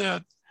place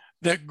that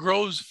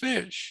grows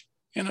fish,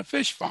 in a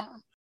fish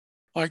farm,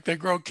 like they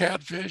grow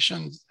catfish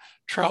and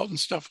trout and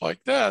stuff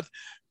like that?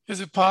 Is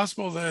it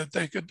possible that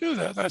they could do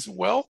that?" I said,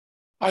 "Well,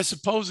 I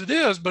suppose it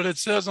is, but it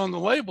says on the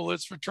label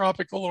it's for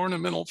tropical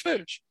ornamental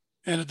fish,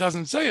 and it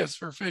doesn't say it's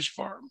for fish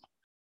farm."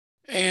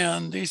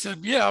 And he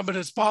said, "Yeah, but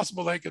it's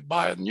possible they could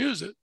buy it and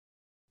use it."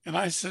 And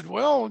I said,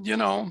 "Well,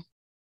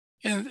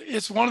 and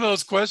it's one of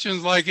those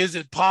questions like, is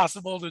it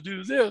possible to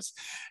do this?"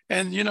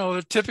 And,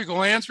 the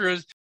typical answer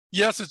is,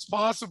 yes, it's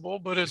possible,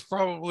 but it's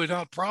probably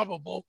not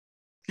probable,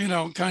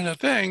 kind of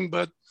thing.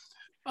 But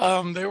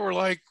they were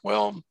like,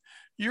 "Well,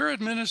 you're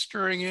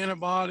administering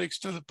antibiotics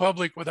to the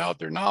public without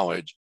their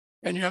knowledge,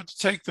 and you have to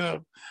take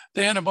the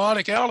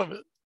antibiotic out of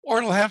it, or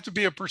it'll have to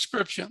be a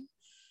prescription."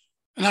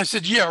 And I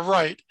said, "Yeah,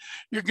 right.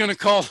 You're going to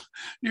call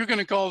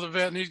the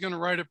vet, and he's going to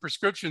write a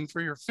prescription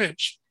for your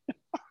fish."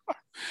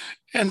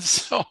 And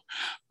so,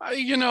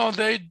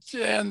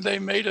 they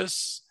made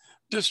us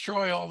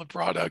destroy all the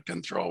product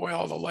and throw away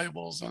all the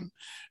labels and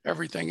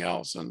everything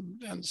else,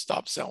 and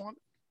stop selling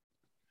it.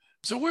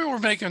 So we were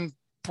making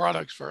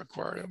products for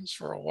aquariums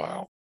for a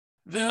while.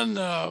 Then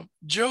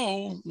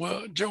Joe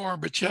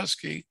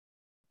Arbacheski,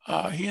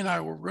 he and I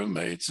were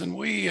roommates, and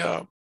we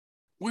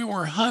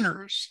were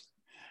hunters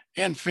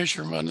and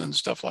fishermen and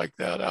stuff like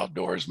that,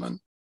 outdoorsmen.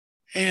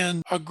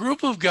 And a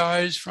group of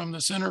guys from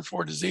the Center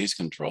for Disease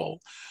Control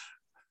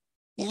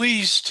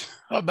leased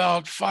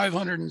about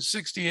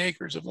 560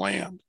 acres of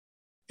land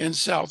in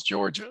South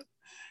Georgia.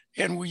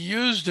 And we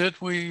used it,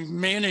 we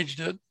managed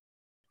it,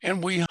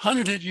 and we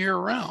hunted it year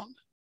round.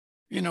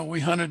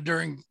 We hunted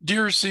during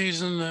deer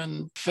season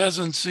and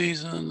pheasant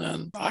season.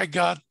 And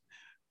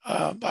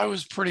I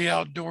was pretty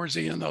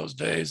outdoorsy in those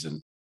days.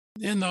 And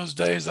in those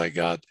days, I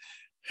got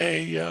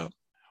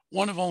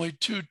one of only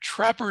 2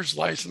 trapper's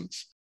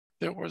license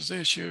that was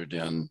issued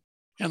in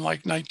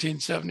like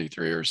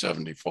 1973 or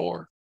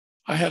 74.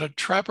 I had a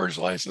trapper's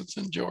license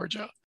in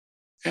Georgia.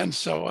 And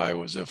so I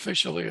was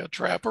officially a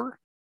trapper,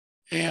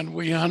 and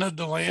we hunted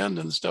the land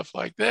and stuff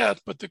like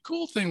that. But the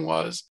cool thing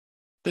was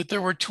that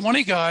there were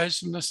 20 guys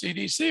from the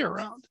CDC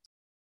around,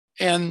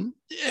 and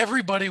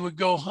everybody would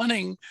go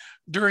hunting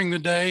during the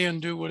day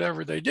and do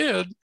whatever they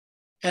did.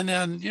 And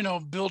then,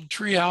 build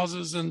tree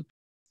houses and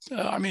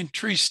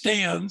tree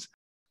stands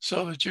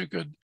so that you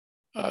could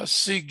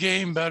see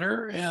game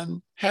better,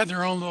 and had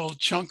their own little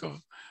chunk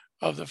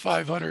of the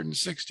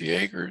 560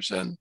 acres.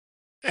 And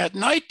at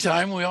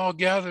nighttime, we all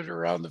gathered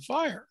around the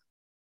fire,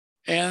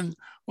 and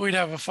we'd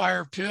have a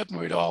fire pit, and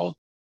we'd all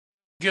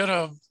get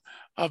a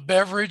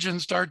beverage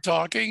and start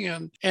talking.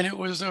 And it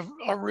was a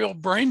real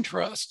brain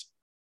trust.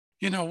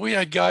 We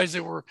had guys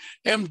that were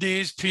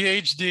MDs,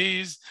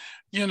 PhDs,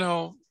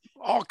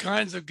 all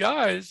kinds of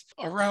guys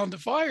around the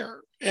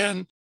fire.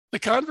 And the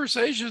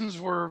conversations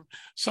were,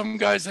 some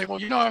guys say, "Well,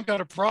 I've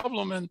got a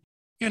problem," and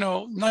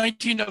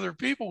 19 other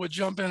people would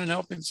jump in and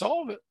help him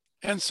solve it.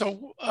 And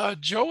so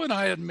Joe and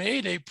I had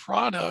made a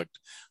product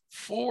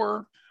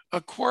for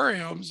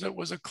aquariums that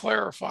was a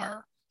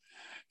clarifier,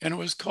 and it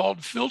was called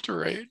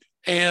Filterade.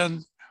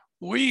 And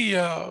we,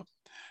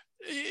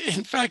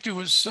 in fact, it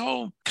was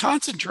so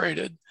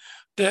concentrated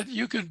that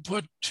you could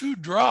put 2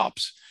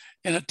 drops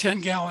in a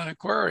 10-gallon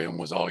aquarium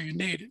was all you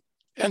needed.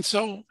 And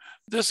so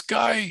this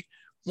guy,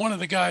 one of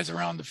the guys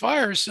around the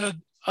fire,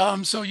 said,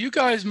 "So you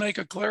guys make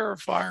a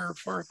clarifier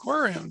for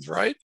aquariums,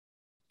 right?"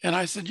 And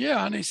I said,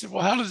 "Yeah." And he said,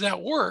 "Well, how does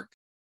that work?"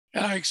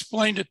 And I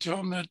explained it to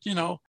him that,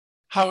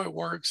 how it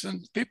works.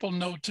 And people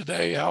know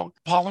today how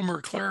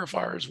polymer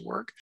clarifiers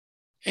work.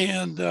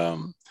 And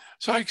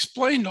so I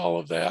explained all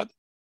of that.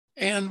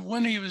 And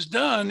when he was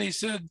done, he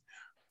said,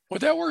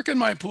 "Would that work in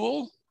my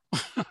pool?"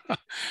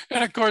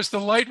 And of course, the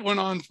light went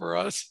on for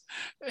us.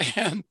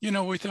 And,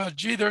 we thought,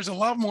 gee, there's a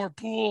lot more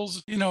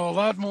pools, a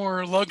lot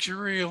more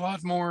luxury, a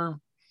lot more,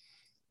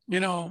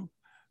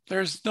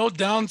 there's no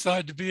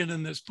downside to being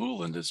in this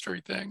pool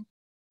industry thing.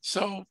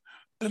 So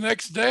the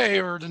next day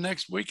or the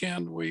next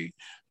weekend, we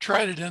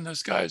tried it in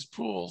this guy's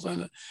pools,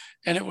 and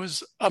it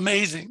was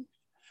amazing.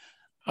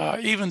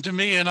 Even to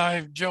me,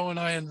 and Joe and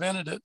I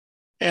invented it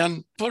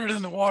and put it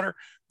in the water,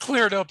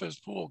 cleared up his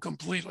pool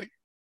completely.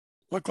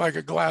 Looked like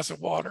a glass of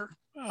water.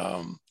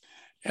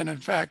 And in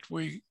fact,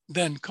 we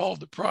then called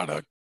the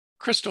product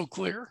Crystal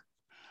Clear,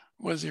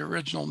 was the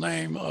original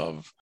name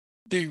of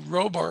the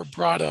Robarb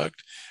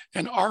product.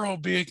 And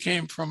ROB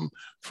came from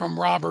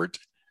Robert,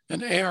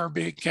 and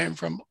ARB came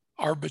from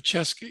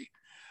Arbacheski.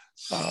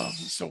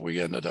 So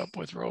we ended up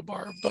with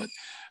Robarb. But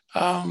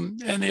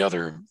and the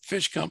other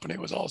fish company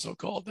was also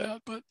called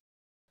that. But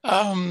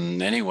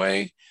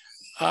anyway,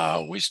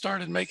 we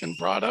started making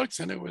products,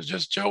 and it was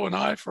just Joe and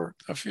I for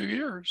a few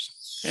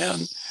years.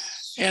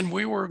 And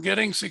we were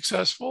getting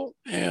successful.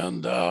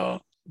 And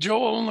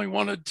Joe only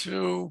wanted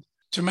to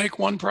make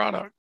one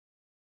product.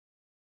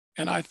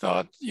 And I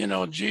thought,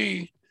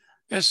 gee,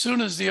 as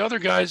soon as the other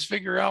guys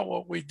figure out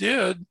what we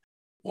did,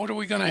 what are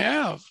we going to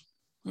have?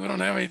 We don't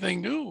have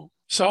anything new.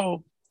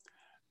 So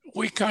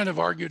we kind of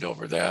argued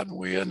over that, and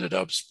we ended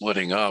up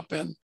splitting up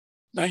in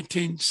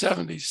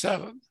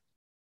 1977.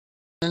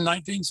 In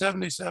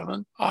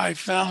 1977, I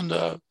found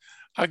a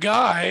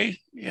guy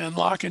in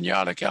La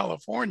Cañada,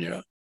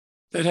 California,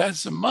 that had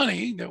some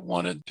money that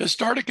wanted to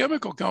start a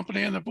chemical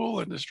company in the pool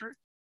industry.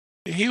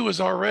 He was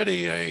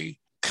already a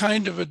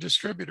kind of a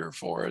distributor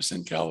for us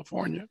in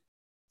California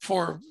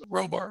for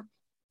Rhobarb.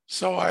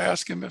 So I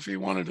asked him if he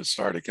wanted to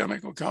start a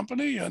chemical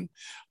company, and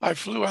I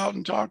flew out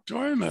and talked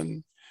to him,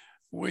 and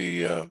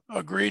we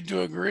agreed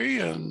to agree.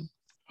 And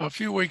a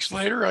few weeks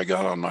later, I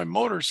got on my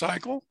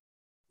motorcycle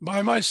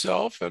by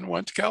myself and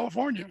went to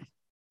California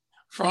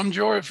from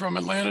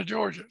Atlanta,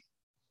 Georgia.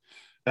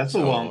 That's a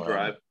long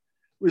drive.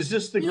 Was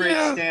this the great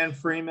Stan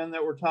Freeman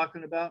that we're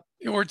talking about?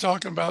 We're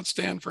talking about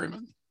Stan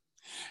Freeman.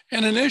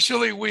 And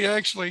initially,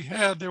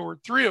 there were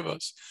three of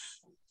us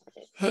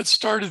that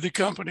started the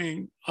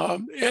company,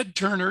 Ed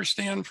Turner,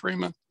 Stan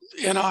Freeman,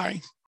 and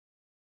I.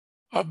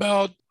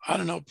 About,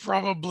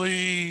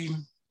 probably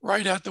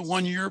right at the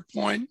 1 year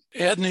point,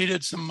 Ed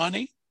needed some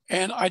money.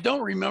 And I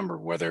don't remember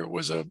whether it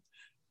was a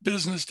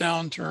business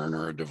downturn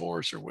or a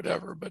divorce or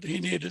whatever, but he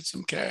needed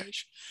some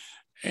cash.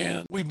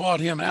 And we bought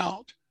him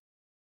out.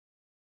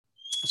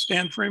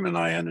 Stan Freeman and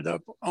I ended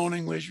up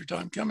owning Leisure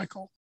Time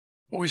Chemical.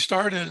 We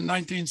started in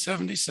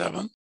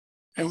 1977,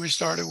 and we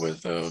started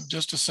with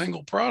just a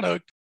single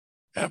product,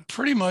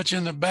 pretty much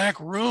in the back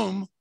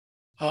room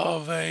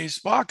of a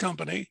spa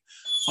company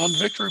on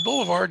Victory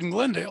Boulevard in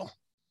Glendale.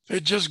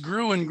 It just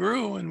grew and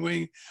grew, and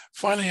we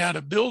finally had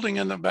a building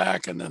in the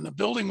back, and then the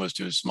building was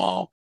too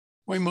small.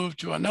 We moved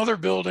to another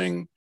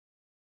building.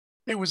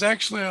 It was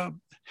actually a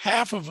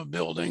half of a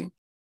building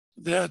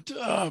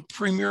that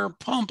Premier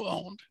Pump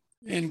owned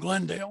in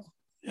Glendale,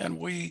 and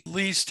we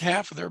leased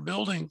half of their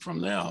building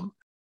from them.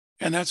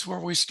 And that's where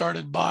we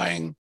started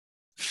buying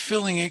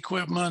filling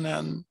equipment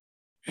and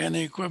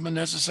the equipment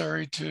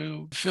necessary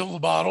to fill the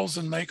bottles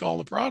and make all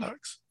the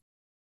products.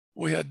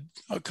 We had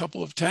a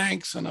couple of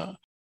tanks and a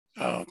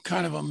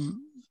kind of a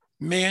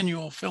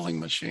manual filling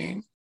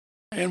machine.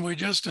 And we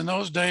just, in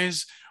those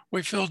days,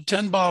 we filled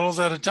 10 bottles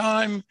at a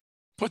time,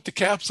 put the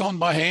caps on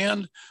by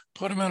hand,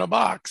 put them in a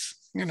box.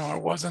 It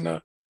wasn't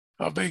a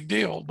big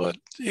deal. But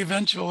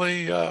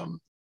eventually,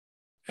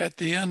 at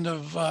the end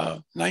of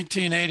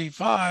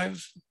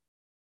 1985,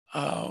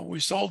 we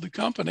sold the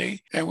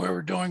company, and we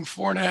were doing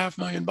 4.5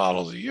 million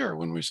bottles a year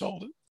when we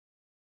sold it.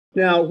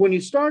 Now, when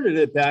you started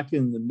it back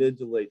in the mid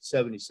to late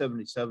 70s,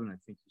 77, I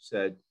think you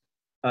said,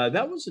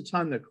 that was the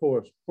time that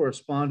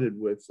corresponded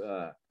with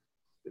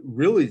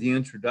really the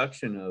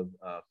introduction of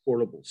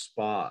portable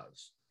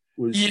spas.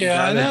 Was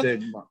that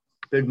a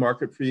big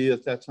market for you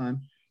at that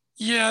time?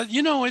 Yeah,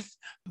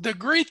 the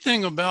great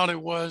thing about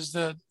it was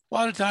that a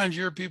lot of times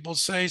you hear people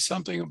say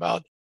something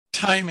about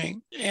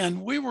timing,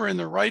 and we were in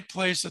the right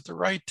place at the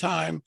right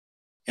time.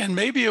 And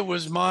maybe it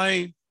was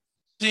my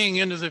seeing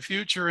into the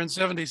future in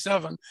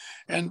 77.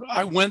 And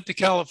I went to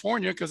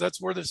California because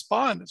that's where the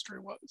spa industry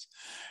was.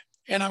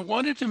 And I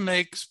wanted to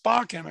make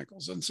spa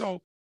chemicals. And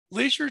so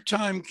Leisure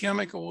Time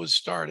Chemical was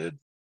started,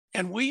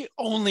 and we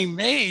only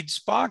made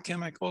spa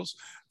chemicals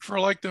for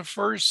like the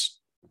first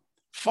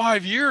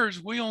 5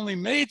 years. We only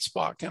made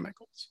spa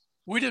chemicals.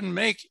 We didn't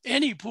make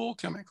any pool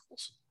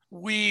chemicals.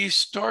 We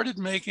started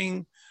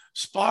making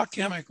spa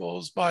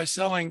chemicals by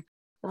selling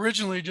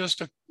originally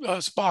just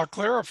a spa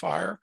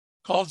clarifier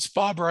called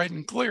Spa Bright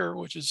and Clear,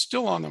 which is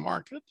still on the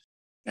market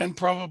and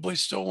probably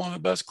still one of the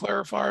best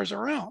clarifiers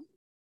around.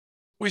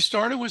 We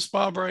started with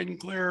Spa Bright and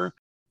Clear,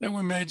 then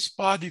we made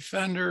Spa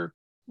Defender,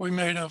 we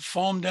made a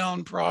foam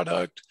down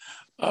product,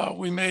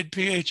 we made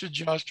pH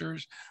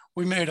adjusters,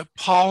 we made a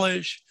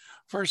polish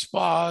for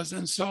spas.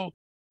 And so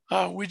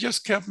we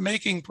just kept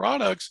making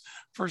products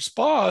for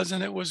spas,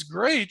 and it was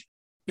great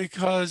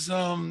because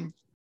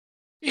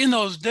in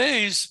those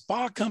days,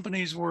 spa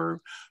companies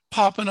were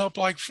popping up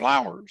like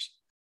flowers.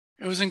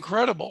 It was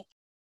incredible.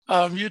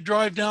 You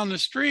drive down the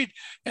street,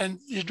 and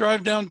you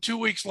drive down 2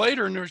 weeks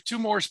later, and there's 2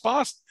 more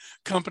spa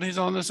companies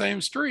on the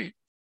same street.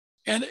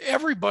 And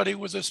everybody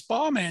was a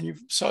spa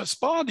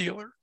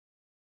dealer.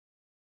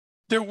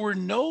 There were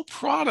no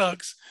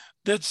products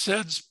that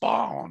said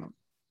spa on them.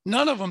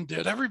 None of them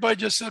did. Everybody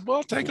just said,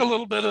 well, take a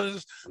little bit of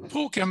this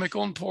pool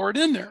chemical and pour it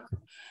in there.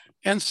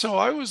 And so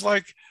I was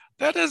like,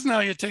 that isn't how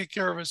you take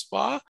care of a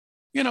spa.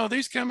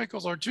 These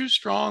chemicals are too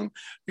strong.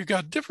 You've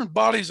got different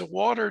bodies of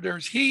water.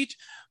 There's heat.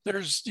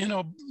 There's,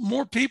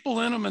 more people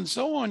in them and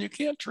so on. You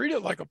can't treat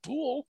it like a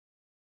pool,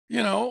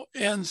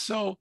 And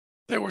so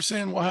they were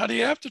saying, well, how do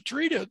you have to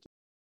treat it?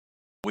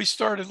 We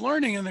started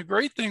learning. And the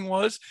great thing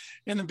was,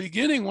 in the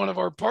beginning, one of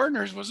our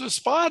partners was a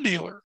spa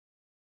dealer,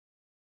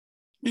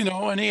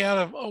 and he had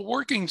a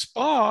working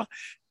spa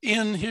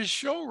in his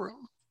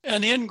showroom,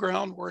 an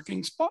in-ground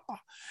working spa.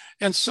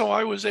 And so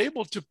I was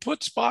able to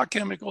put spa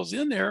chemicals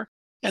in there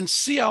and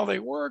see how they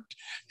worked.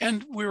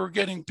 And we were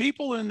getting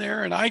people in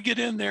there, and I get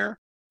in there,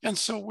 And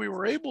so we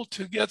were able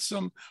to get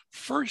some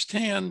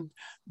firsthand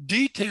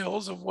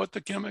details of what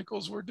the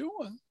chemicals were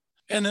doing.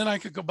 And then I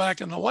could go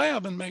back in the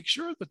lab and make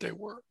sure that they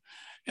were.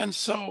 And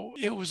so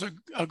it was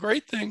a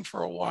great thing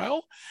for a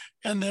while.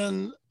 And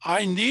then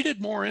I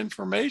needed more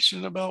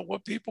information about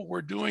what people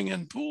were doing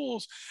in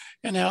pools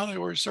and how they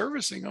were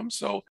servicing them.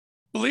 So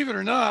believe it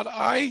or not,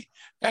 I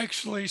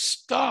actually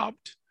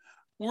stopped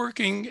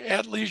working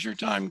at Leisure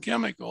Time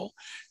Chemical,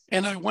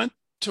 and I went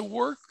to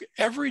work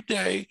every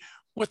day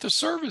with a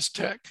service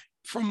tech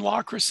from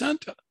La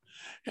Crescenta.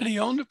 And he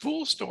owned a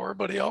pool store,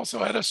 but he also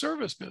had a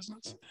service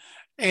business.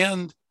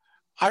 And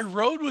I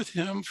rode with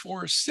him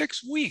for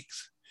 6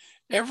 weeks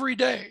every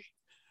day.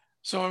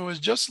 So I was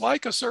just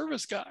like a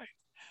service guy.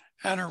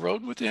 And I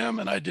rode with him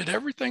and I did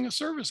everything a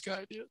service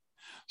guy did.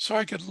 So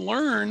I could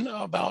learn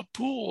about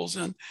pools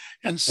and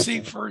see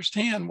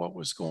firsthand what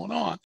was going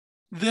on.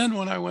 Then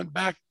when I went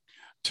back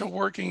to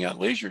working at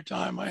Leisure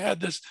Time, I had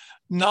this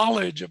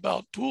knowledge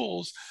about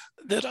pools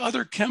that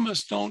other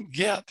chemists don't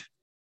get.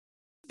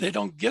 They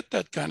don't get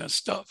that kind of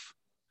stuff.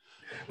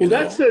 Well,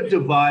 that's a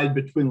divide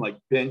between like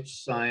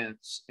bench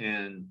science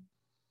and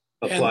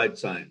applied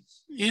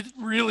science. It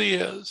really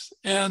is.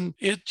 And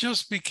it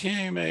just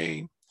became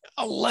a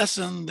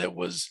lesson that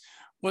was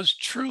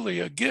truly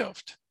a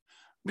gift,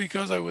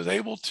 because I was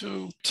able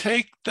to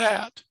take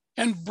that.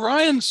 And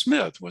Brian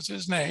Smith was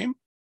his name.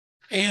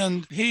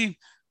 And he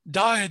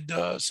died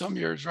some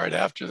years right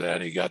after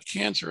that. He got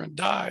cancer and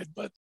died.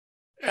 But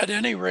at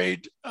any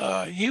rate,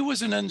 he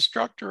was an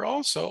instructor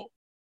also.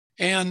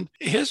 And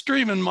his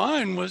dream and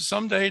mine was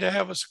someday to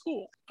have a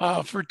school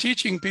for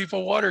teaching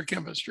people water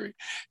chemistry.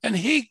 And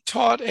he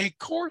taught a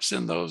course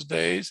in those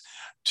days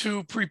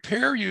to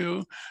prepare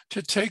you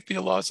to take the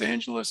Los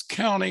Angeles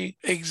County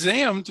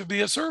exam to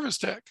be a service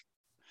tech,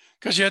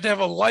 because you had to have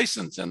a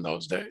license in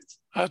those days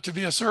to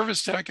be a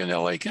service tech in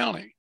LA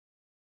County.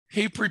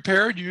 He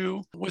prepared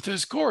you with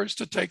his course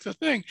to take the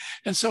thing.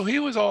 And so he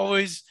was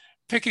always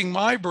picking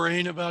my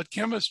brain about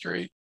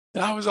chemistry.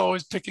 And I was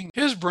always picking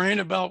his brain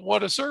about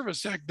what a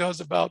service tech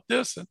does about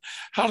this and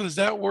how does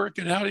that work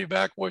and how do you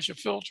backwash a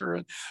filter.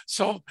 And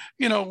so,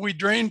 we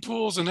drained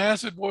pools and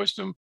acid washed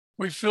them.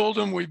 We filled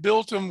them, we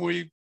built them,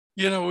 we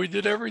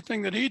did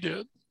everything that he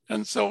did.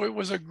 And so it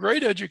was a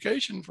great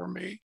education for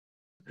me.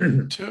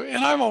 And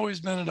I've always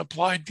been an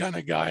applied kind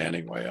of guy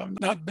anyway. I've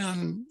not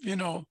been,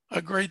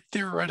 a great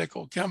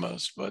theoretical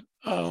chemist, but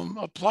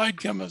applied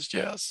chemist,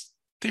 yes.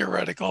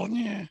 Theoretical,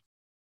 yeah.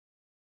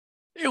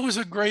 It was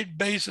a great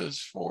basis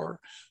for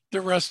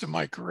the rest of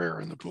my career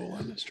in the pool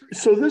industry.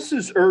 So this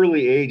is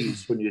early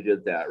 80s when you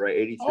did that, right?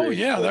 83? Oh,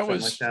 yeah, that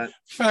was, like that. In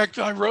fact,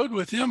 I rode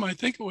with him, I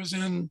think it was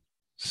in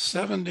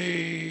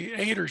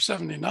 78 or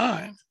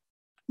 79.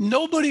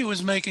 Nobody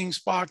was making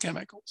spa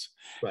chemicals.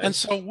 Right. And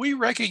so we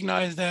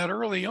recognized that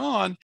early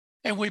on,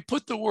 and we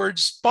put the word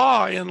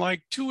spa in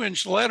like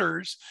 2-inch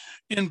letters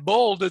in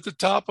bold at the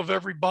top of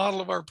every bottle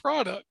of our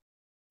product.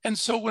 And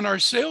so when our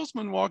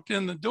salesman walked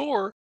in the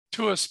door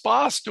to a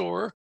spa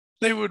store,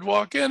 they would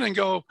walk in and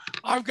go,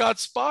 "I've got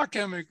spa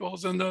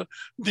chemicals." And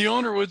the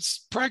owner would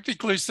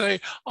practically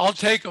say, "I'll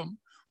take them,"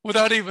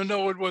 without even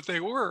knowing what they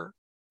were,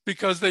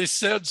 because they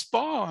said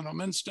spa on them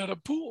instead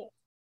of pool.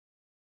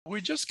 We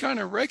just kind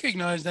of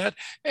recognized that.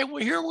 And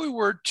here we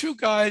were, two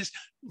guys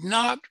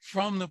not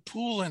from the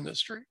pool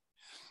industry.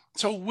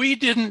 So we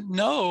didn't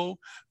know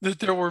that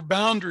there were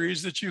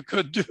boundaries that you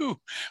could do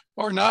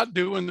or not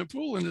do in the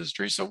pool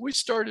industry. So we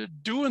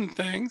started doing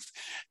things,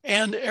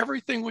 and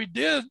everything we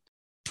did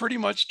pretty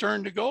much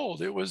turned to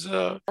gold. It was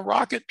a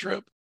rocket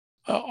trip,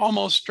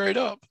 almost straight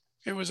up.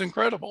 It was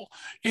incredible.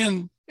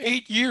 In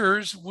 8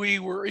 years, we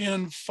were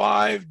in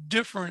 5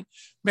 different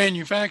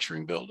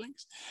manufacturing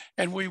buildings.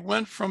 And we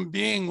went from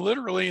being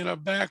literally in a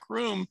back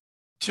room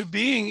to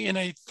being in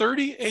a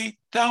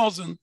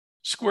 38,000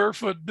 square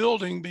foot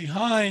building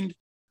behind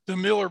the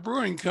Miller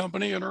Brewing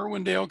Company in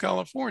Irwindale,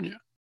 California.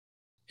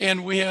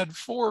 And we had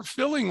 4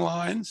 filling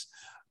lines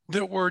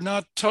that were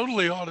not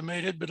totally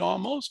automated, but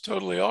almost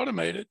totally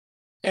automated.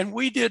 And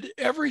we did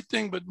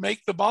everything but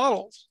make the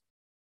bottles.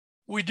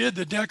 We did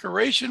the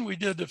decoration, we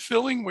did the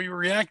filling, we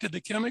reacted the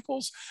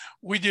chemicals,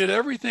 we did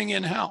everything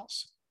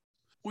in-house.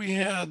 We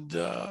had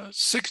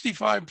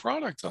 65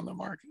 products on the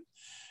market.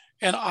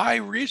 And I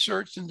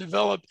researched and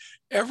developed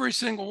every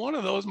single one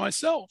of those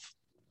myself.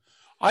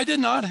 I did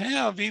not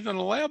have even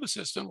a lab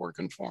assistant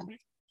working for me.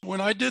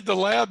 When I did the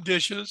lab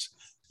dishes,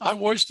 I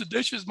washed the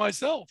dishes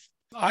myself.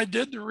 I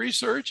did the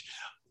research.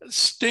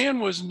 Stan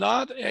was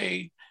not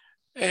an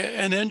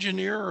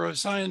engineer or a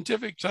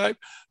scientific type.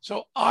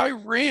 So I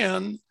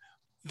ran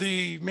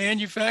the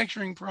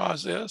manufacturing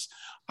process,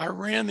 I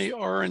ran the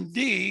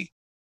R&D,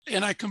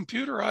 and I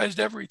computerized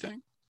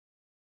everything.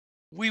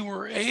 We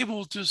were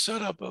able to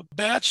set up a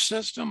batch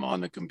system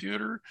on the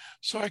computer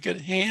so I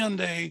could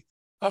hand a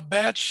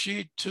batch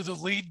sheet to the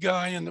lead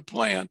guy in the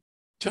plant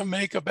to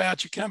make a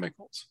batch of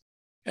chemicals.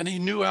 And he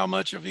knew how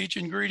much of each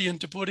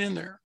ingredient to put in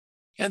there.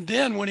 And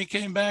then when he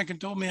came back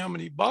and told me how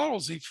many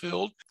bottles he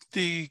filled,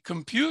 the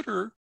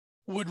computer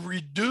would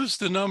reduce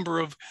the number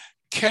of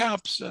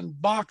caps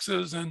and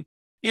boxes and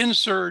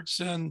inserts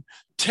and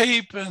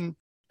tape and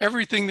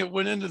everything that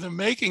went into the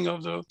making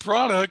of the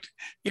product,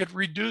 it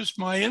reduced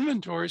my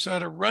inventory. So I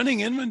had a running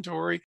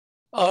inventory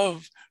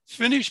of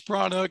finished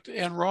product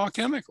and raw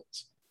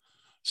chemicals.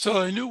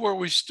 So I knew where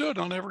we stood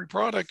on every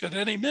product at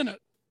any minute.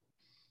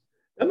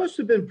 That must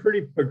have been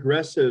pretty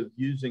progressive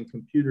using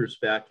computers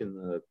back in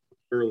the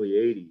early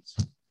 80s.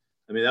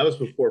 I mean, that was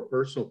before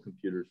personal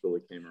computers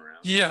really came around.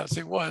 Yes,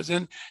 it was.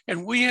 And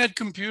we had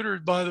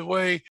computers, by the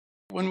way,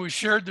 when we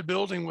shared the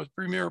building with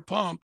Premier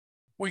Pump,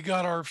 we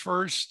got our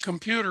first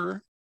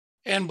computer.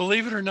 And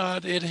believe it or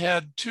not, it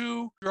had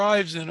two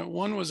drives in it.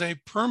 One was a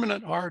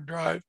permanent hard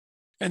drive,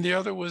 and the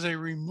other was a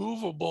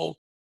removable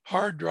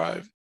hard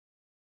drive.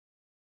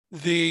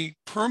 The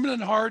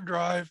permanent hard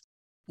drive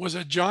was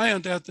a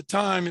giant at the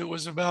time. It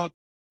was about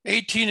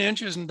 18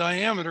 inches in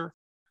diameter,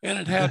 and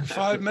it had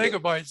 5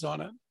 megabytes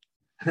on it.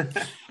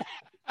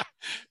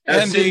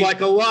 That seemed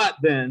like a lot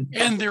then.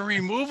 And the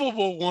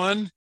removable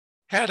one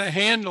had a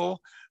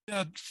handle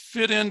that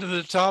fit into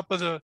the top of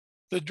the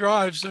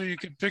drive so you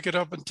could pick it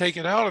up and take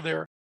it out of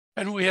there.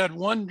 And we had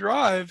one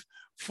drive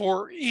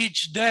for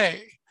each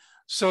day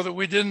so that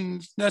we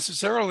didn't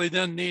necessarily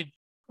then need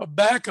a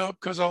backup,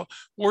 because the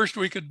worst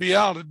we could be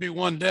out, it'd be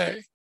one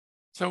day.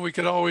 So we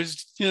could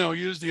always,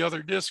 use the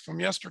other disk from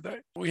yesterday.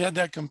 We had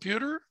that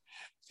computer,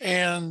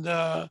 and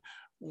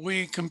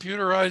we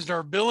computerized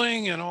our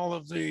billing and all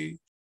of the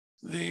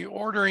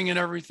ordering and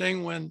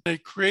everything. When they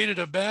created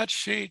a batch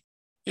sheet,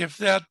 if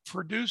that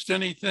produced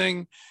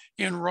anything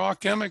in raw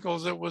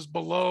chemicals that was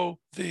below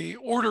the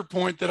order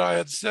point that I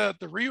had set,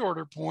 the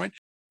reorder point,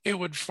 it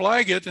would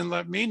flag it and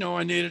let me know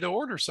I needed to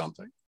order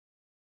something.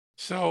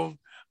 So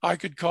I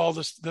could call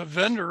the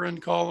vendor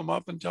and call them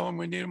up and tell them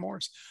we needed more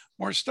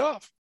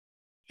stuff.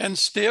 And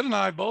Stan and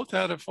I both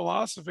had a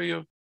philosophy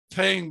of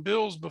paying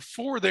bills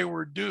before they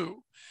were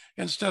due.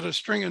 Instead of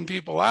stringing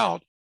people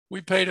out,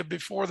 we paid it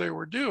before they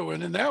were due.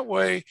 And in that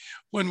way,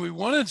 when we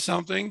wanted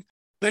something,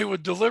 they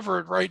would deliver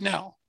it right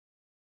now.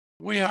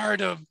 We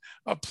hired a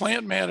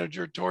plant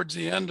manager towards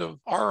the end of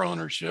our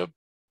ownership.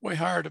 We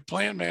hired a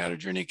plant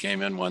manager, and he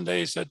came in one day.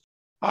 He said,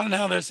 "I don't know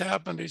how this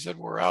happened." He said,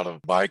 "We're out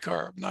of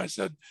bicarb." And I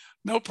said,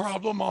 "No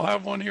problem. I'll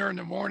have one here in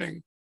the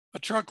morning, a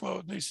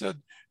truckload." And he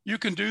said, "You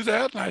can do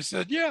that?" And I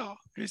said, "Yeah."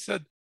 He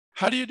said,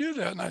 "How do you do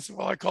that?" And I said,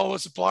 "Well, I call the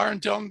supplier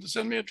and tell them to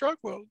send me a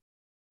truckload."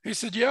 He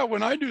said, "Yeah,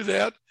 when I did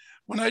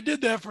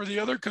that for the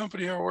other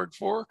company I worked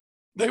for,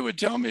 they would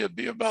tell me it'd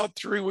be about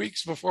 3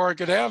 weeks before I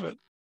could have it."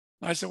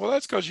 I said, "Well,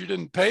 that's because you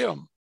didn't pay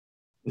them."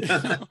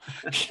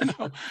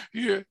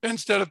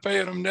 Instead of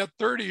paying them net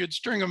 30, you'd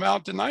string them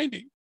out to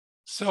 90.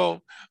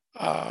 So,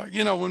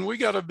 when we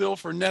got a bill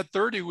for net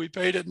 30, we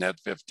paid it net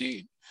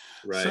 15.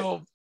 Right.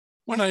 So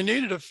when I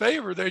needed a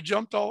favor, they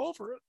jumped all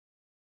over it.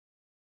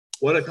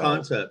 What a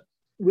concept.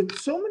 With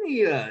so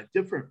many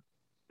different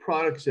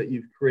products that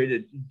you've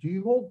created, do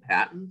you hold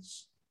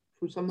patents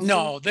for some of them?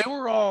 No, they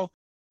were all,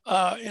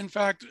 in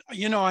fact,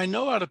 I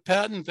know how to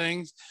patent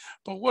things,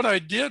 but what I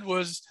did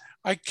was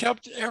I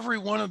kept every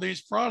one of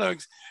these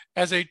products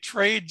as a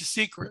trade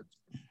secret.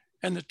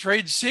 And the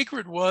trade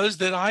secret was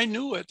that I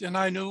knew it and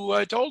I knew who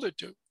I told it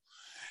to.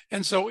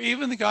 And so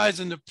even the guys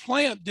in the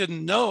plant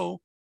didn't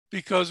know,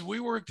 because we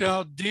worked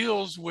out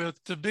deals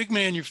with the big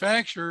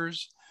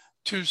manufacturers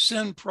to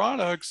send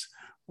products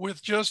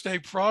with just a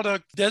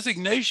product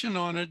designation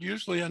on it,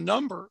 usually a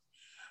number.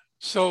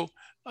 So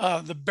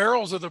the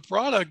barrels of the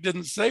product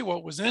didn't say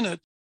what was in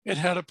it. It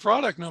had a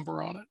product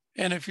number on it.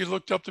 And if you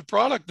looked up the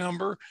product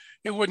number,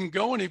 it wouldn't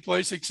go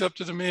anyplace except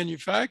to the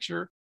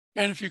manufacturer.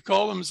 And if you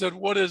call them and said,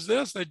 "What is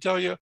this?" they'd tell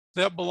you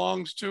that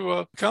belongs to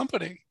a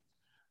company,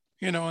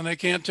 and they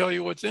can't tell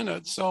you what's in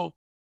it. So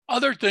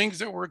other things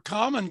that were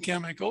common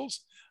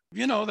chemicals,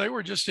 they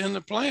were just in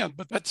the plant,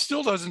 but that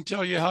still doesn't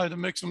tell you how to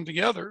mix them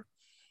together,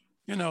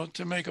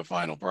 to make a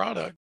final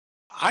product.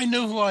 I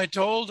knew who I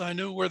told. I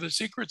knew where the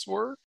secrets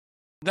were.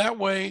 That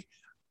way,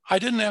 I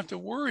didn't have to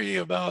worry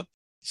about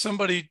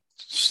somebody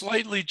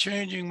slightly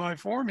changing my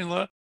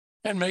formula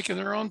and making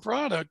their own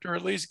product, or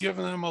at least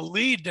giving them a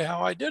lead to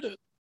how I did it.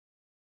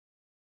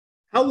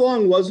 How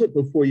long was it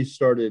before you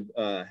started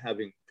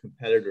having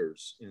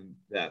competitors in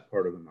that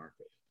part of the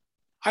market?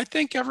 I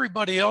think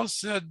everybody else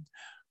said,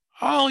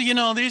 "Oh,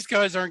 these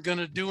guys aren't going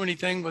to do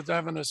anything with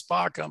having a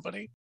spa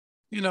company.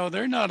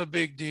 They're not a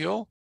big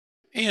deal."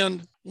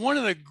 And one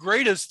of the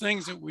greatest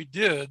things that we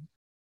did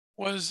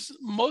was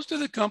most of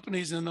the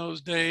companies in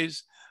those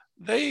days,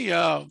 they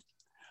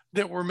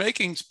that were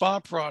making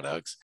spa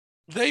products,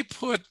 they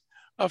put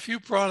a few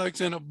products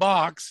in a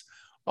box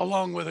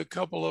along with a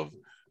couple of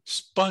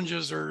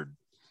sponges or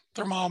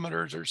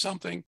thermometers or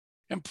something,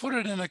 and put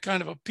it in a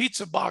kind of a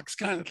pizza box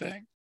kind of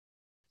thing.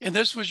 And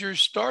this was your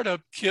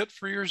startup kit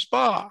for your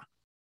spa.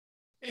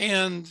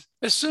 And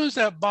as soon as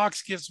that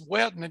box gets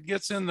wet and it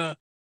gets in the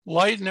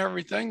light and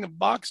everything, the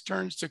box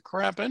turns to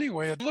crap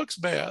anyway. It looks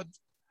bad.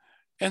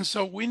 And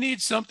so we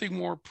need something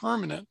more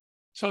permanent.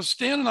 So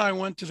Stan and I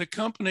went to the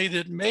company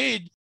that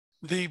made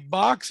the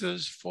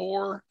boxes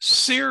for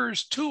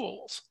Sears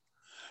tools.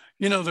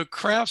 The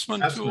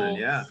Craftsman tool.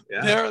 Yeah.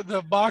 They're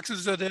the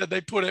boxes that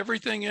they put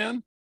everything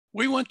in.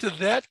 we went to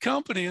that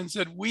company and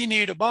said, we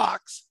need a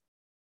box.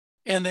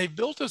 And they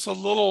built us a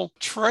little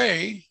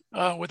tray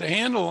with a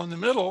handle in the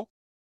middle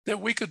that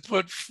we could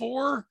put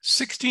 4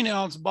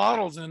 16-ounce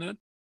bottles in it,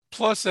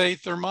 plus a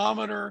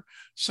thermometer,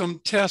 some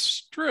test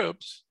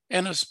strips,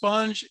 and a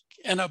sponge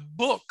and a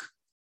book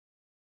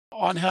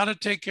on how to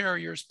take care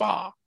of your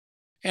spa.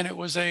 And it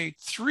was a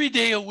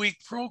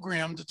 3-day-a-week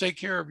program to take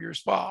care of your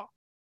spa.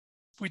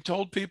 We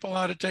told people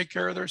how to take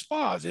care of their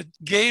spas. It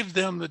gave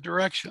them the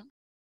direction.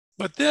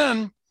 But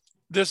then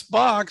this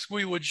box,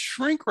 we would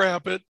shrink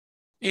wrap it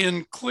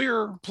in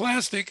clear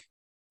plastic,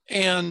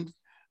 and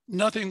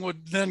nothing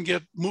would then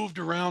get moved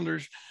around or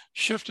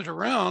shifted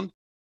around.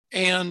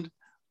 And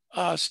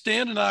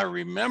Stan and I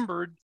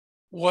remembered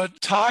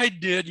what Tide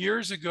did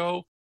years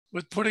ago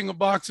with putting a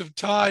box of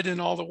Tide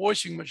in all the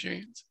washing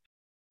machines.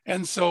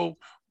 And so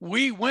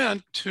we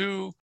went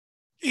to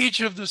each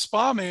of the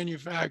spa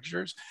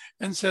manufacturers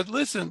and said,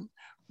 listen,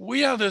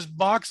 we have this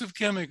box of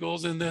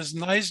chemicals in this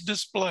nice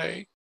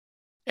display,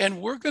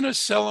 and we're going to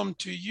sell them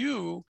to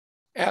you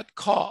at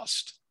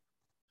cost.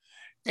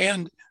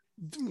 And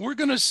we're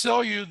going to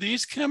sell you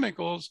these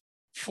chemicals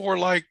for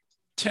like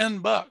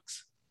 $10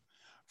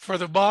 for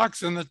the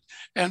box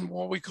and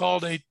what we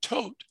called a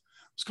tote.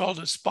 It's called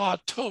a spa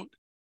tote.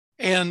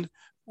 And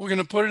we're going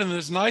to put it in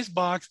this nice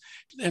box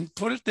and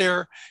put it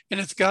there. And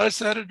it's got a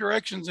set of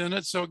directions in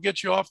it, so it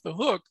gets you off the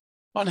hook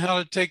on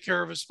how to take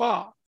care of a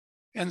spa.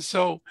 And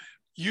so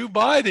you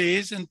buy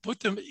these and put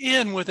them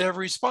in with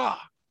every spa,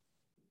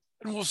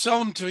 and we'll sell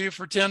them to you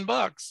for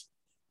 $10.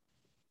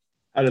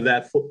 Out of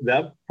that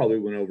probably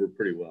went over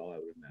pretty well, I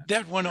would imagine.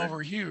 That went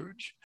over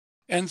huge.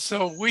 And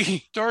so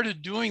we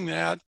started doing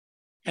that,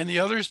 and the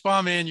other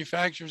spa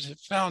manufacturers had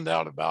found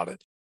out about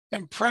it.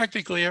 And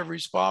practically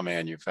every spa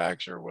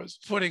manufacturer was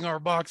putting our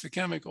box of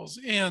chemicals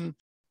in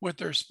with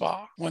their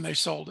spa when they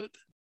sold it.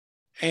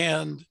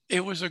 And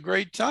it was a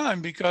great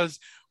time because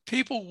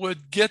people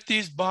would get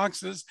these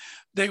boxes,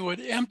 they would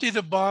empty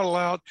the bottle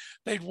out,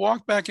 they'd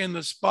walk back in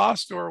the spa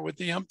store with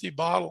the empty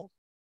bottle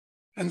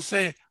and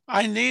say,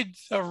 I need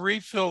a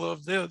refill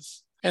of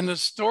this. And the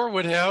store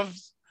would have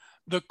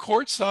the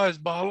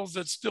quart-sized bottles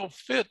that still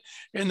fit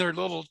in their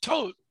little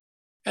tote.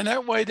 And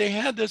that way they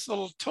had this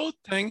little tote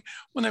thing.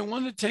 When they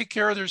wanted to take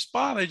care of their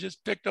spa, they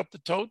just picked up the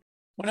tote,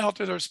 went out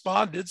to their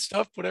spa, did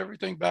stuff, put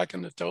everything back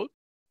in the tote,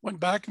 went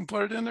back and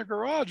put it in their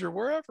garage or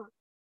wherever.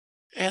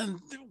 And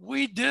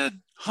we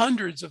did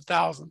hundreds of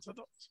thousands of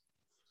those.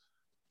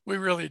 We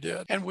really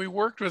did. And we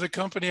worked with a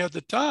company at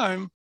the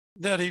time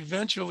that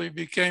eventually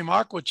became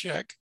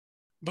Aquacheck.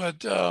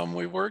 But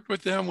we worked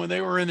with them when they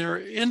were in their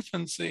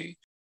infancy,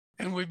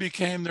 and we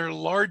became their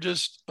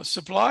largest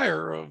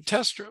supplier of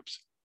test strips.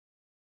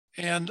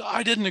 And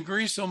I didn't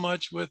agree so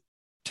much with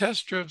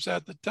test strips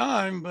at the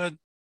time, but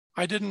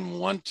I didn't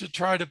want to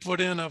try to put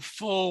in a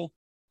full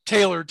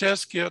tailor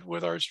test kit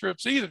with our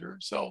strips either.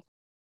 So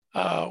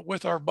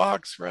with our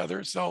box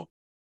rather. So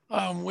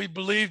we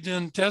believed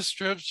in test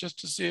strips just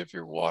to see if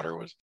your water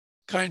was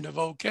kind of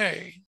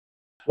okay.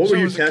 What were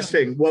you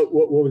testing? What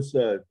was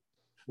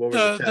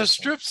the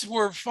strips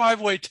were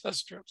 5-way test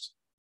strips.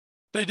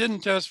 They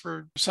didn't test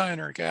for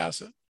cyanuric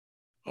acid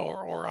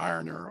or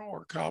iron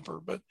or copper,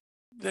 but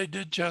they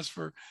did test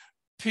for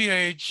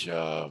pH,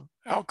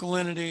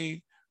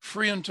 alkalinity,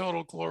 free and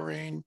total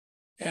chlorine,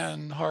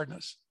 and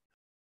hardness.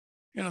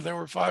 You know, there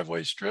were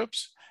 5-way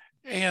strips,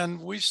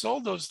 and we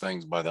sold those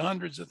things by the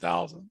hundreds of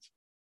thousands.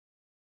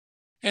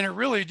 And it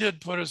really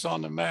did put us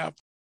on the map.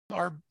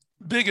 Our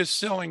biggest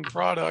selling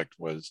product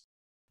was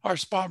our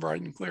Spa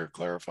Bright and Clear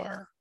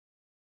clarifier.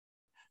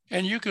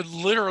 And you could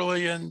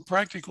literally, in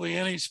practically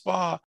any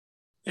spa,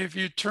 if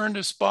you turned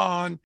a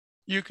spa on,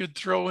 you could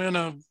throw in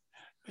an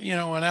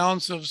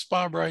ounce of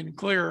Spa Bright and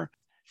Clear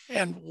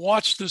and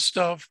watch the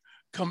stuff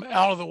come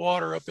out of the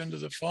water up into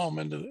the foam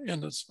in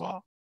the spa.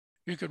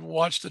 You could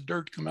watch the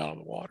dirt come out of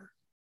the water.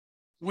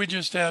 We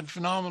just had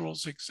phenomenal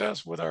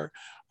success with our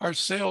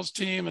sales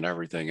team, and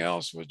everything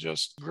else was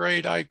just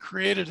great. I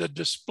created a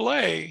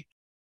display,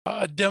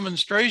 a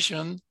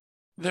demonstration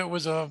that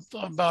was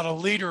about a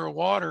liter of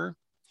water.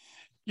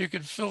 You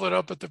could fill it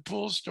up at the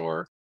pool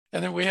store.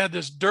 And then we had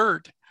this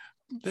dirt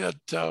that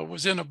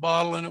was in a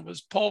bottle, and it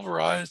was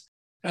pulverized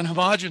and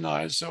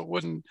homogenized, so it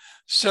wouldn't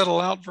settle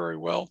out very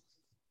well.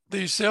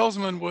 The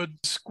salesman would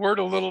squirt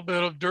a little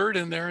bit of dirt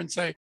in there and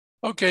say,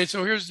 okay,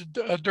 so here's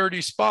a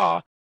dirty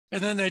spa.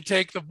 And then they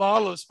take the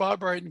bottle of Spa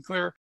Bright and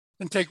Clear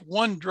and take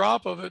 1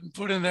 drop of it and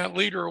put in that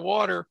liter of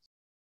water.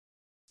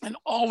 And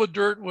all the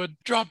dirt would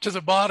drop to the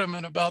bottom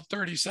in about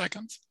 30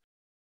 seconds.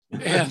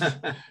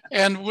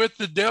 And with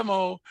the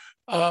demo,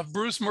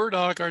 Bruce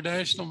Murdoch, our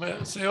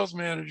national sales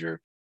manager,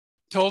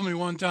 told me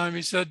one time,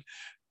 he said,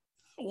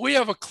 we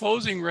have a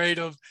closing rate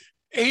of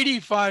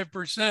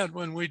 85%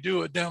 when we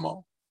do a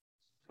demo.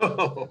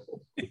 Oh,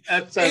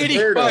 that's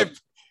unheard of.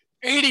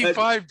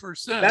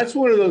 85%. That's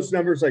one of those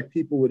numbers like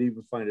people would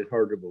even find it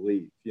hard to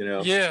believe, you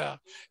know? Yeah.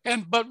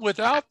 But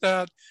without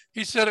that,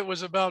 he said it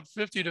was about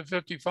 50 to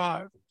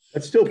 55.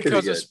 That's still pretty good.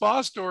 Because the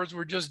spa stores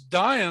were just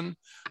dying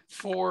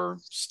for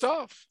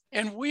stuff.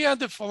 And we had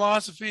the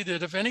philosophy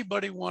that if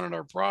anybody wanted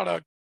our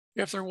product,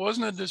 if there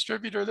wasn't a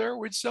distributor there,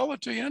 we'd sell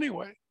it to you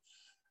anyway.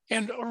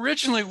 And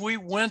originally we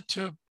went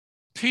to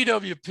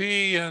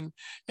PWP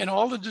and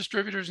all the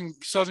distributors in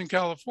Southern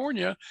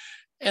California,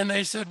 and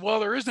they said, well,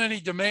 there isn't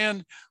any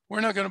demand.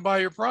 We're not going to buy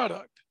your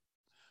product.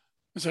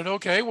 I said,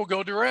 okay, we'll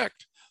go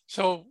direct.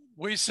 So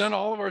we sent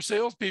all of our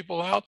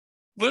salespeople out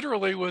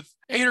literally with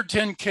 8 or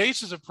 10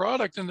 cases of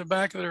product in the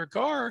back of their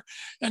car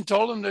and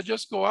told them to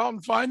just go out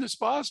and find the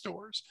spa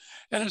stores.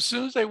 And as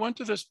soon as they went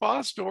to the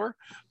spa store,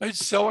 they'd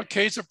sell a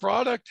case of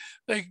product.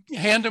 They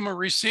hand them a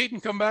receipt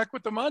and come back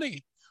with the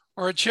money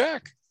or a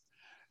check.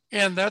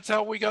 And that's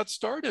how we got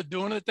started,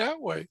 doing it that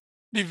way.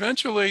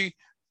 Eventually,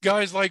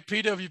 guys like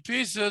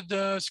PWP said,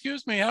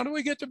 excuse me, how do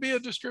we get to be a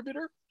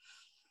distributor?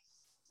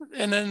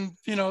 And then,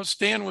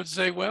 Stan would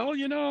say, well,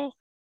 you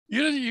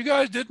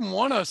guys didn't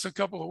want us a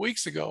couple of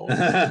weeks ago,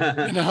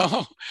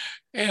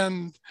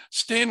 and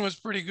Stan was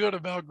pretty good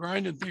about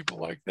grinding people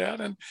like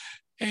that. And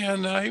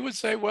he would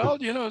say, well,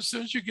 as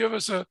soon as you give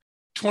us a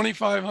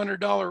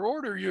 $2,500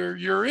 order,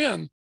 you're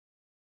in.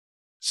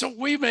 So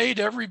we made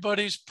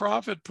everybody's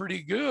profit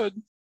pretty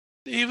good.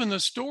 Even the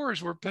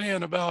stores were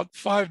paying about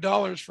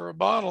 $5 for a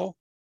bottle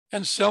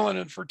and selling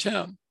it for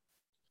 10.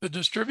 The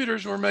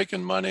distributors were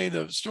making money,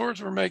 the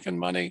stores were making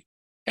money,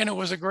 and it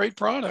was a great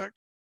product.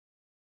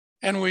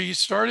 And we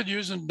started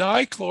using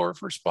dichlor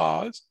for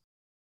spas.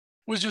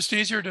 It was just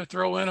easier to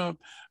throw in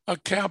a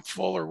cap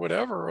full or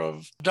whatever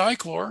of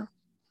dichlor.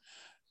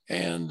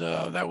 And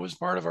that was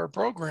part of our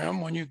program.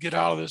 When you get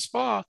out of the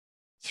spa,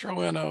 throw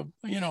in an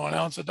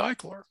ounce of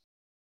dichlor.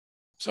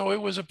 So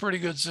it was a pretty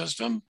good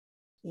system.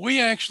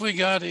 We actually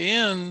got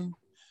in,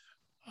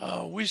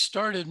 we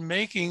started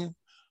making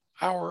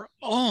our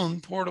own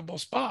portable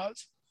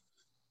spas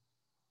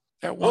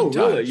at one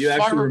time. Really? You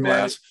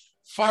actually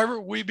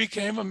Fiber, we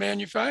became a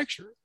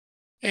manufacturer,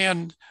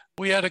 and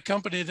we had a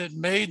company that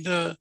made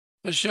the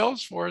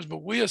shelves for us,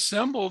 but we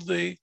assembled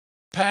the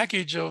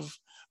package of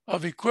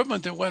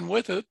equipment that went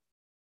with it,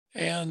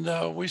 and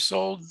we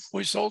sold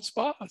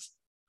spas.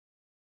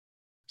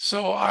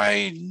 So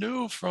I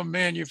knew from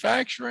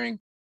manufacturing,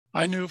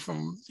 I knew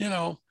from,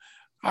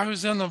 I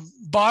was in the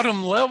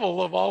bottom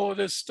level of all of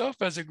this stuff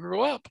as it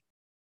grew up,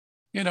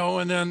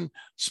 and then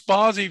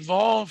spas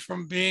evolved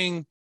from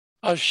being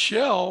a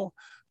shell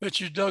that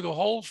you dug a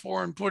hole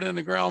for and put in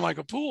the ground like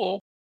a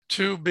pool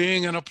to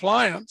being an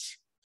appliance,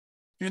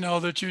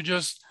 that you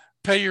just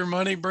pay your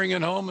money, bring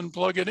it home and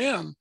plug it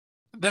in.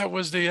 That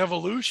was the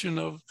evolution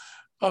of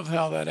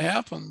how that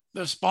happened.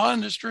 The spa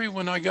industry,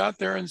 when I got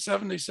there in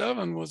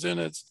 1977, was in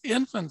its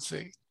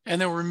infancy.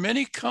 And there were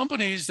many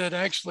companies that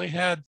actually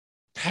had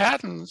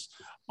patents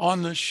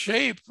on the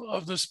shape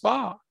of the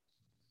spa.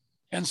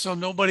 And so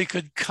nobody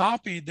could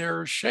copy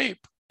their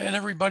shape, and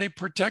everybody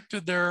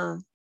protected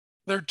their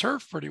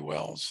turf pretty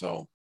well.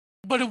 So,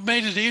 but it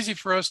made it easy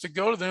for us to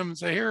go to them and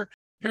say,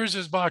 here's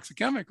this box of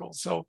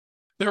chemicals. So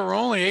there were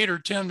only 8 or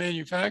 10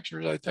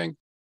 manufacturers, I think,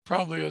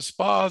 probably of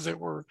spas that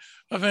were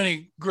of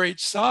any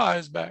great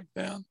size back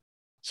then.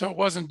 So it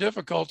wasn't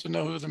difficult to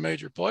know who the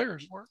major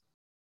players were.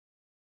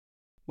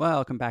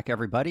 Welcome back,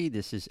 everybody.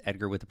 This is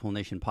Edgar with the Pool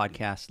Nation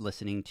podcast,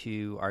 listening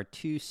to our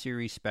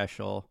 2-series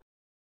special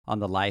on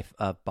the life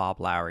of Bob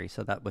Lowry.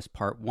 So that was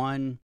part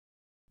 1.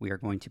 We are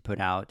going to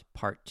put out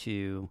part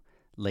 2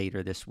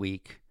 later this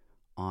week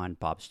on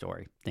Bob's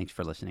story. Thanks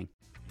for listening.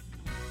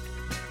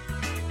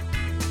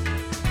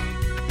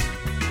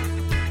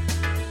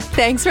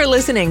 Thanks for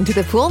listening to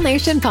the Pool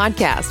Nation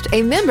podcast,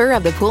 a member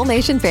of the Pool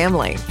Nation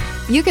family.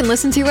 You can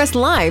listen to us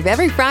live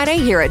every Friday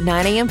here at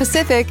 9 a.m.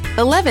 Pacific,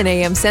 11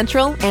 a.m.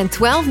 Central, and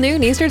 12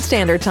 noon Eastern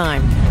Standard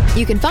Time.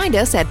 You can find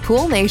us at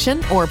Pool Nation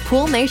or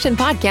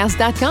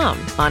PoolNationPodcast.com,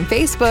 on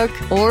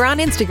Facebook, or on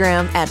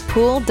Instagram at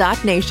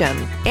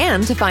Pool.Nation.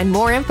 And to find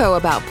more info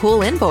about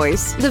Pool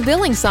Invoice, the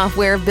billing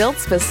software built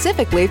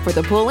specifically for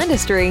the pool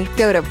industry,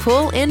 go to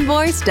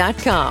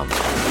PoolInvoice.com.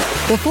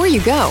 Before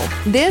you go,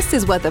 this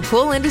is what the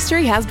pool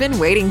industry has been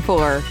waiting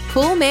for.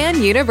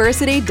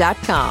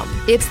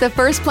 PoolmanUniversity.com. It's the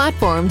first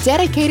platform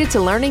dedicated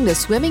to learning the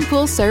swimming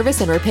pool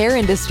service and repair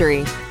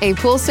industry. A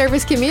pool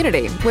service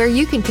community where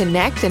you can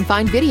connect and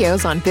find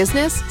videos on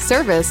business,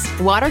 service,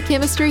 water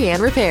chemistry,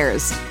 and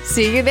repairs.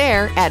 See you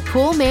there at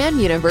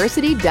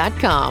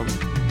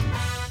PoolmanUniversity.com.